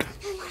horde.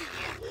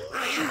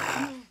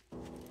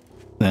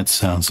 That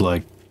sounds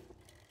like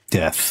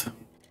death.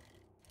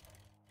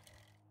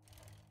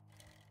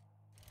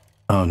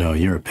 Oh no,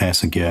 you're a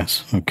passing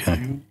gas.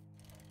 Okay.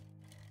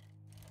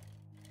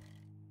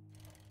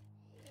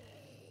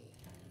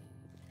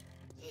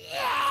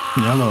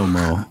 Hello,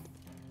 Mo.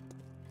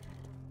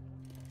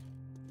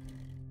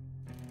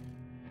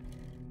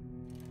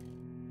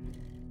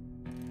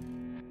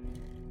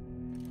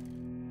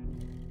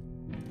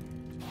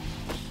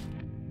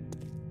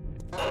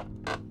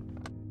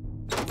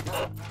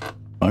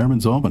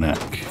 Fireman's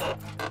Almanac.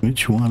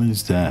 Which one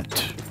is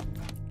that?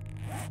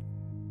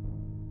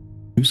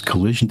 Reduce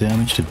collision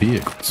damage to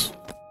vehicles.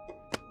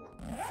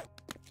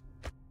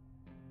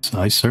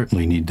 So I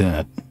certainly need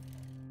that.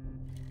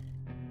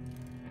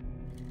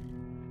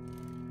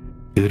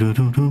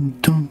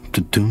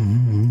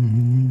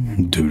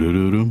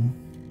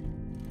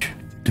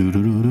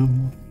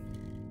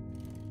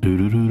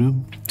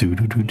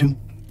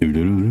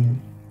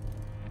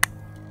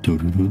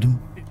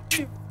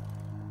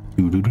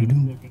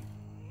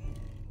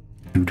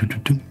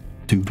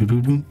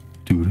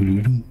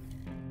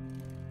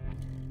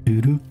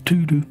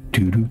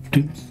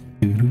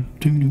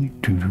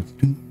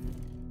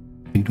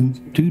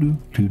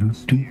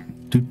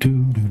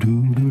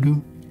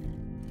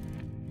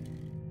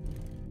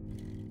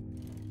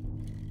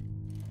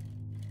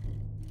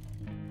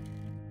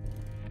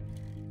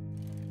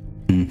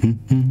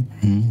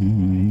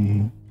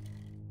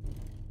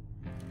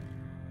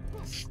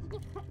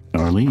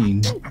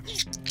 Arlene.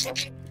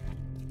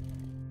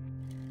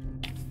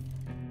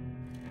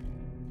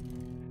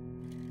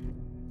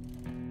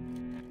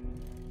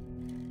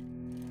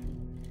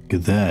 Look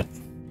at that.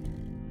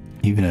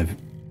 Even have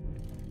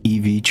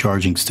EV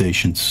charging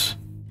stations.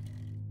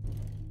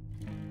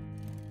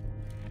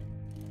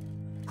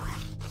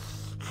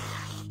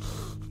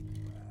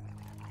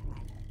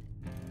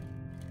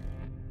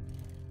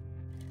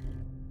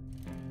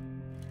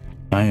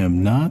 I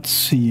am not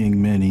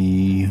seeing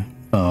many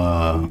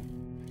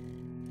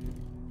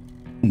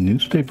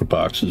newspaper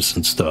boxes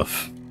and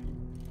stuff.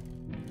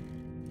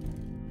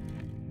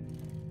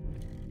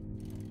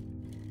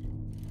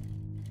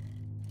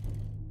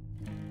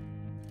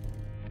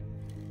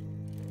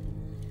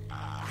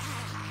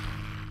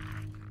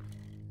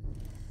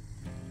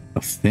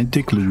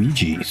 Authentic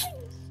Luigi's.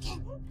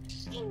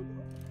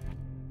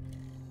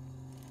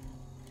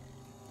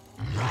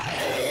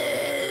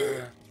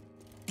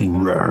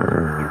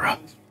 Roar.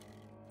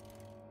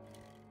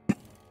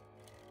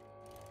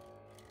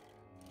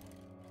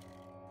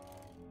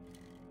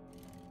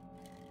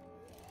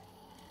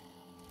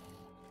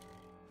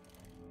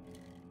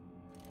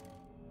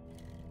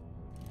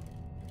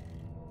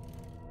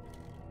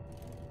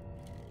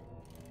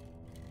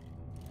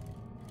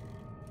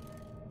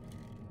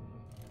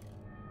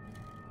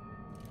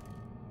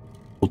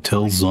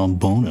 Hotel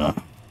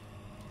Zombona.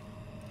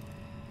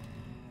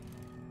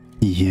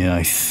 Yeah,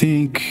 I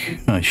think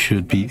I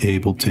should be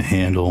able to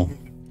handle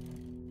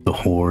the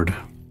horde.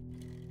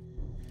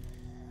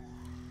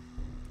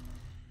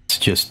 It's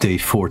just day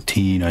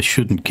 14. I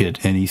shouldn't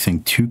get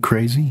anything too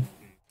crazy.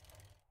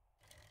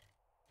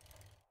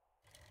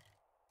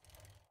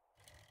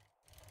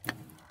 I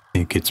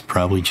think it's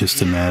probably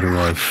just a matter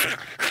of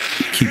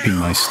keeping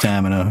my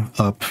stamina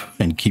up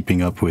and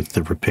keeping up with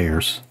the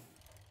repairs.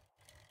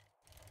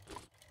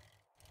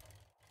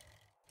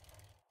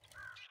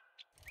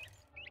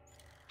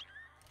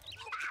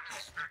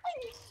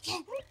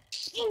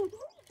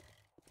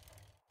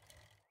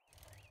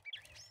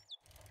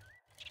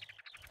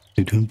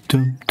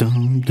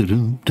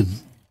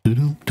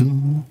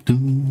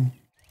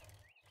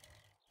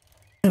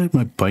 How did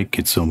my bike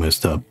get so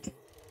messed up?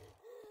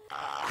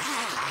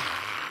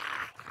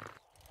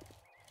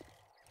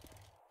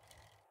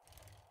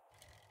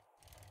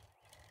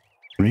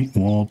 Great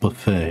Wall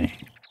Buffet.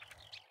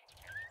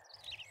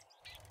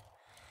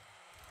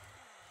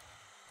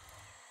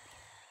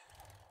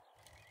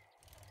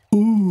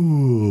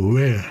 Ooh,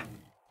 yeah.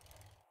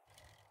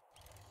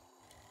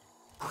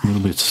 A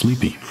little bit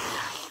sleepy.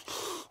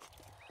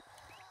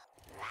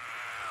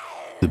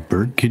 The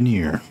Bird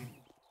Kinnear.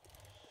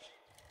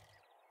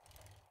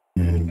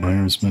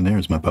 And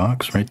there's my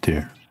box right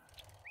there.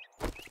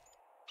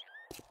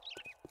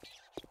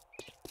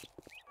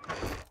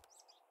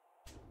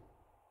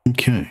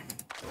 Okay.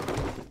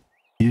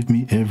 Give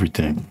me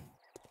everything.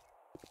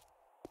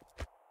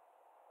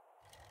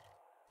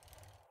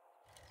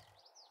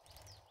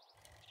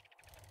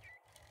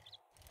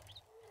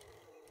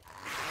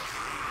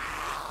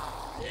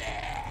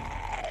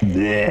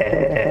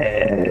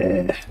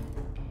 Bleh.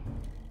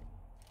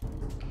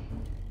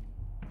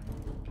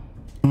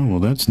 Oh, well,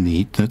 that's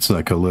neat. That's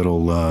like a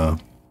little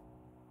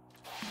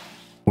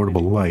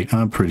portable light.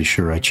 I'm pretty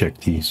sure I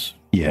checked these.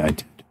 Yeah, I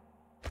did.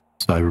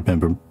 So I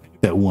remember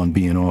that one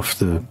being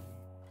out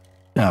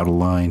of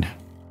line.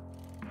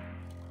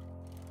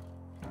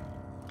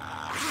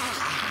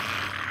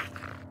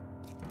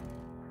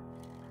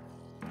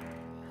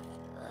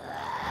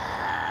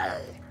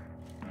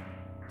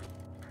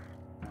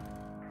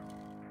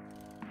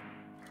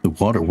 The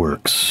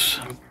waterworks.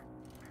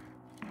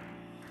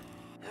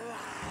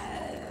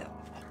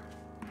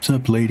 What's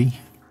up, lady?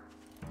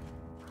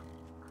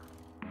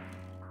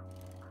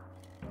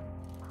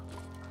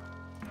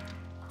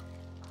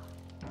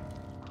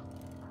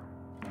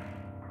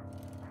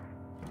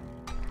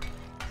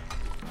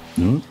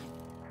 Nope.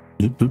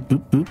 Boop, boop,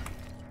 boop, boop.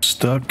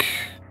 Stuck.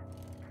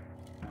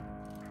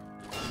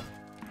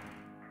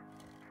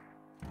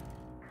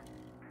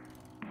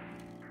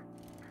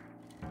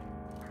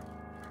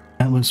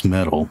 Atlas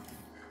metal.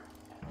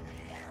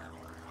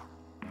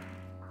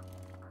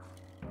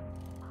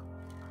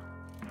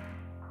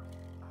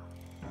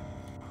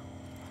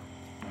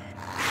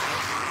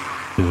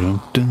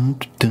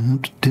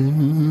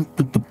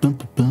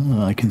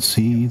 I can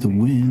see the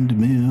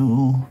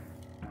windmill.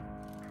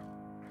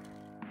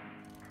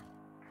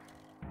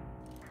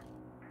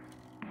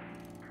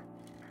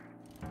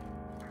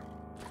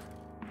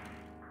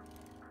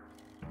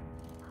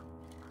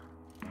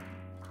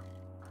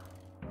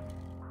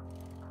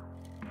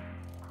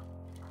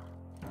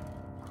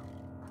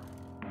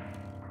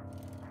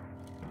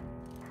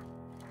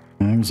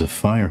 There's a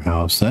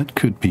firehouse. That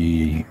could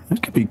be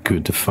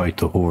good to fight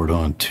the horde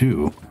on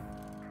too.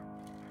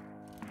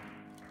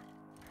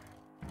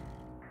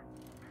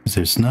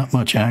 There's not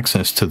much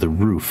access to the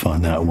roof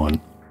on that one.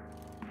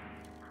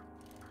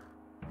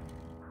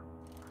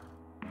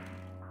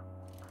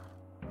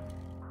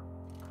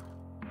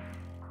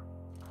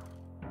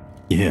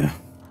 Yeah.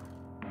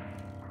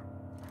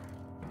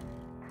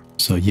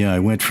 So yeah, I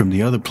went from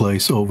the other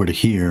place over to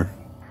here.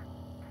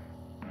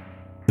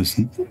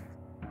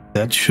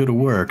 That should have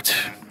worked.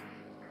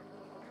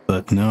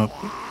 But nope,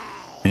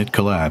 it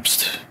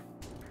collapsed.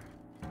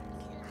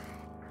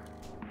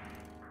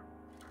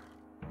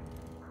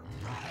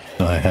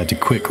 So I had to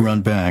quick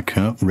run back.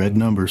 Oh, red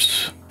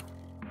numbers.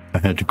 I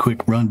had to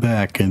quick run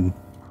back and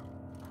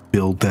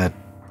build that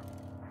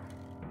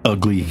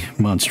ugly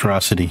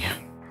monstrosity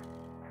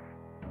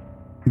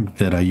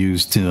that I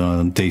used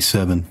on day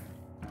 7.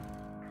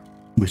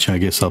 Which I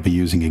guess I'll be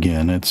using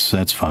again.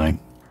 That's fine.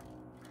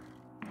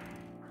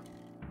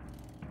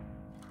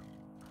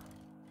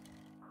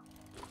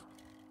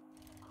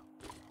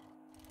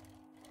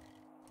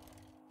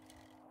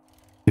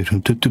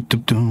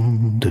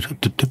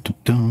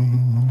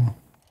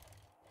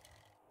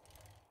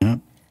 Yep.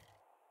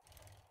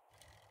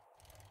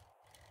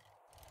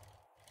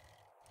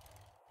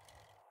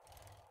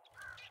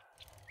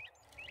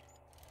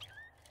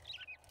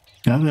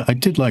 I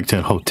did like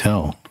that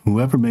hotel.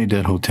 Whoever made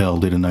that hotel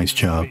did a nice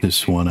job.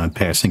 This one I'm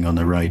passing on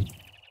the right.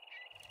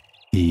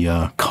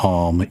 The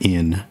Calm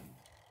Inn.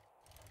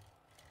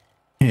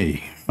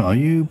 Hey, are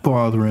you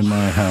bothering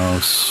my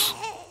house?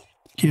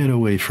 Get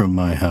away from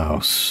my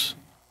house.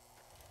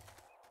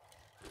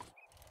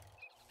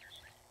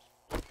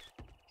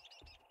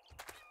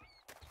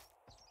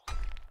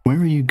 Where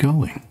are you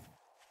going?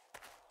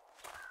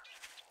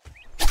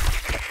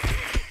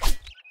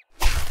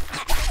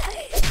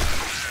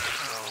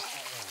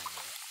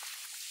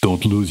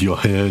 Don't lose your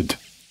head.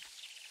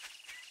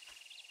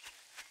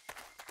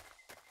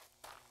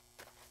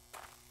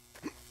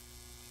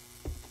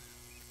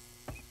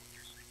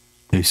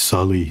 Hey,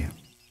 Sully.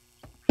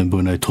 Remember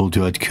when I told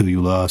you I'd kill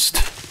you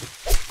last?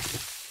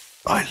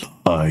 I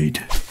lied.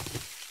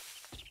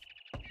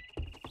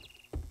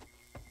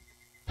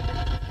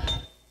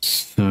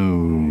 So,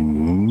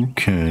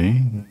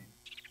 okay.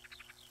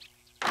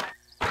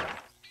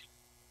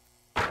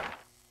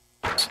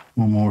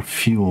 One more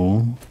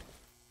fuel.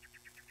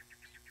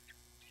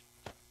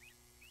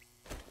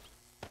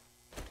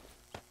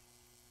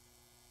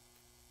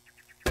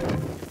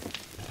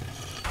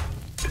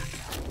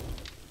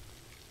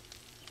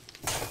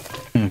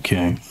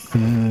 Okay,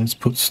 let's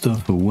put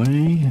stuff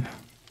away.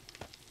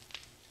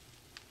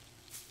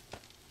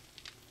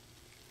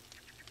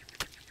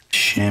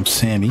 Champ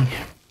Sammy.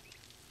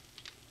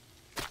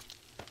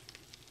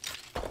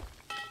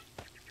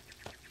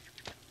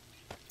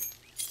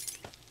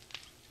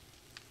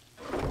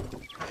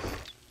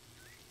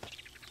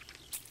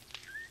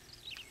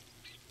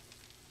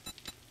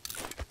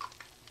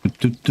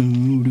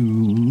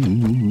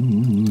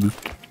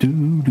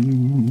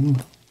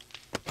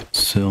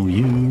 Sell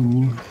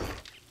you.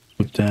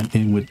 Put that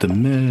in with the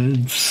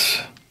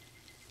meds.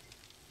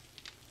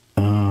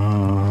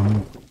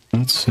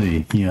 Let's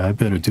see. Yeah, I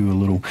better do a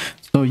little.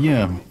 So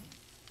yeah, I'm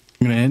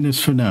gonna end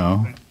this for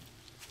now.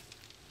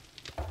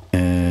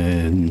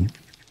 And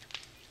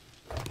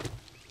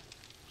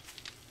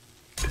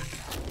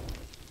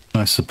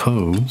I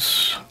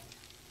suppose.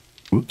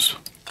 Whoops.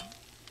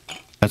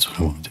 That's what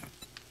I want to do.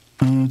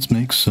 Let's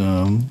make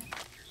some.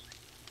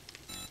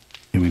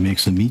 Can we make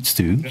some meat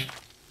stew?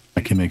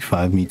 I can make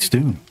 5 meat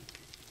stew.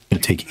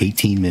 It'll take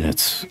 18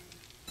 minutes.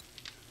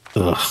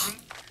 Ugh.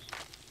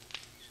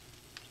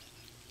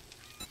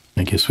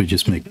 I guess we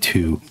just make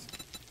 2.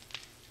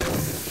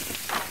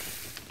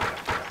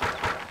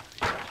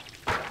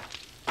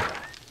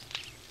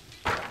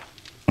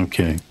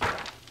 Okay.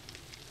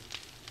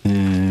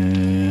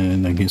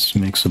 And I guess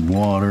make some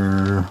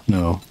water.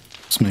 No,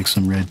 let's make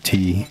some red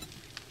tea.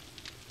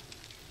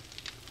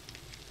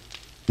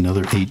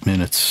 Another 8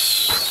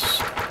 minutes.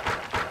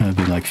 That'd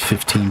be like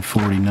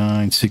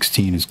 15:49.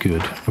 16 is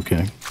good.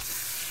 Okay.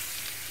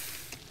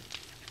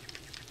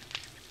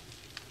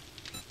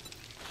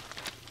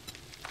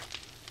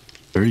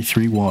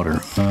 $33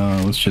 water.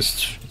 Let's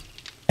just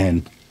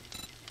end.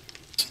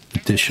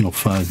 Additional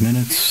 5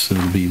 minutes. So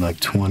it'll be like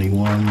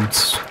 21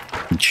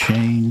 and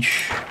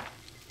change.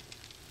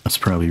 That's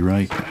probably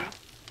right.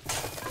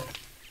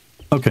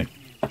 Okay.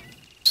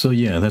 So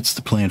yeah, that's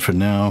the plan for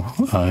now.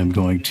 I'm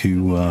going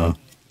to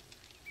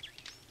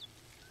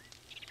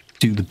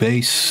do the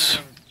base.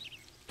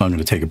 I'm going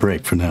to take a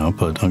break for now,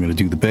 but I'm going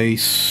to do the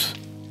base.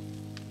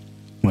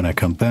 when I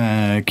come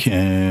back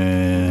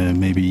and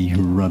maybe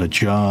run a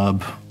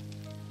job,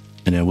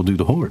 and then we'll do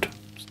the horde.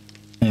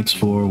 Thanks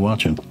for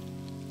watching.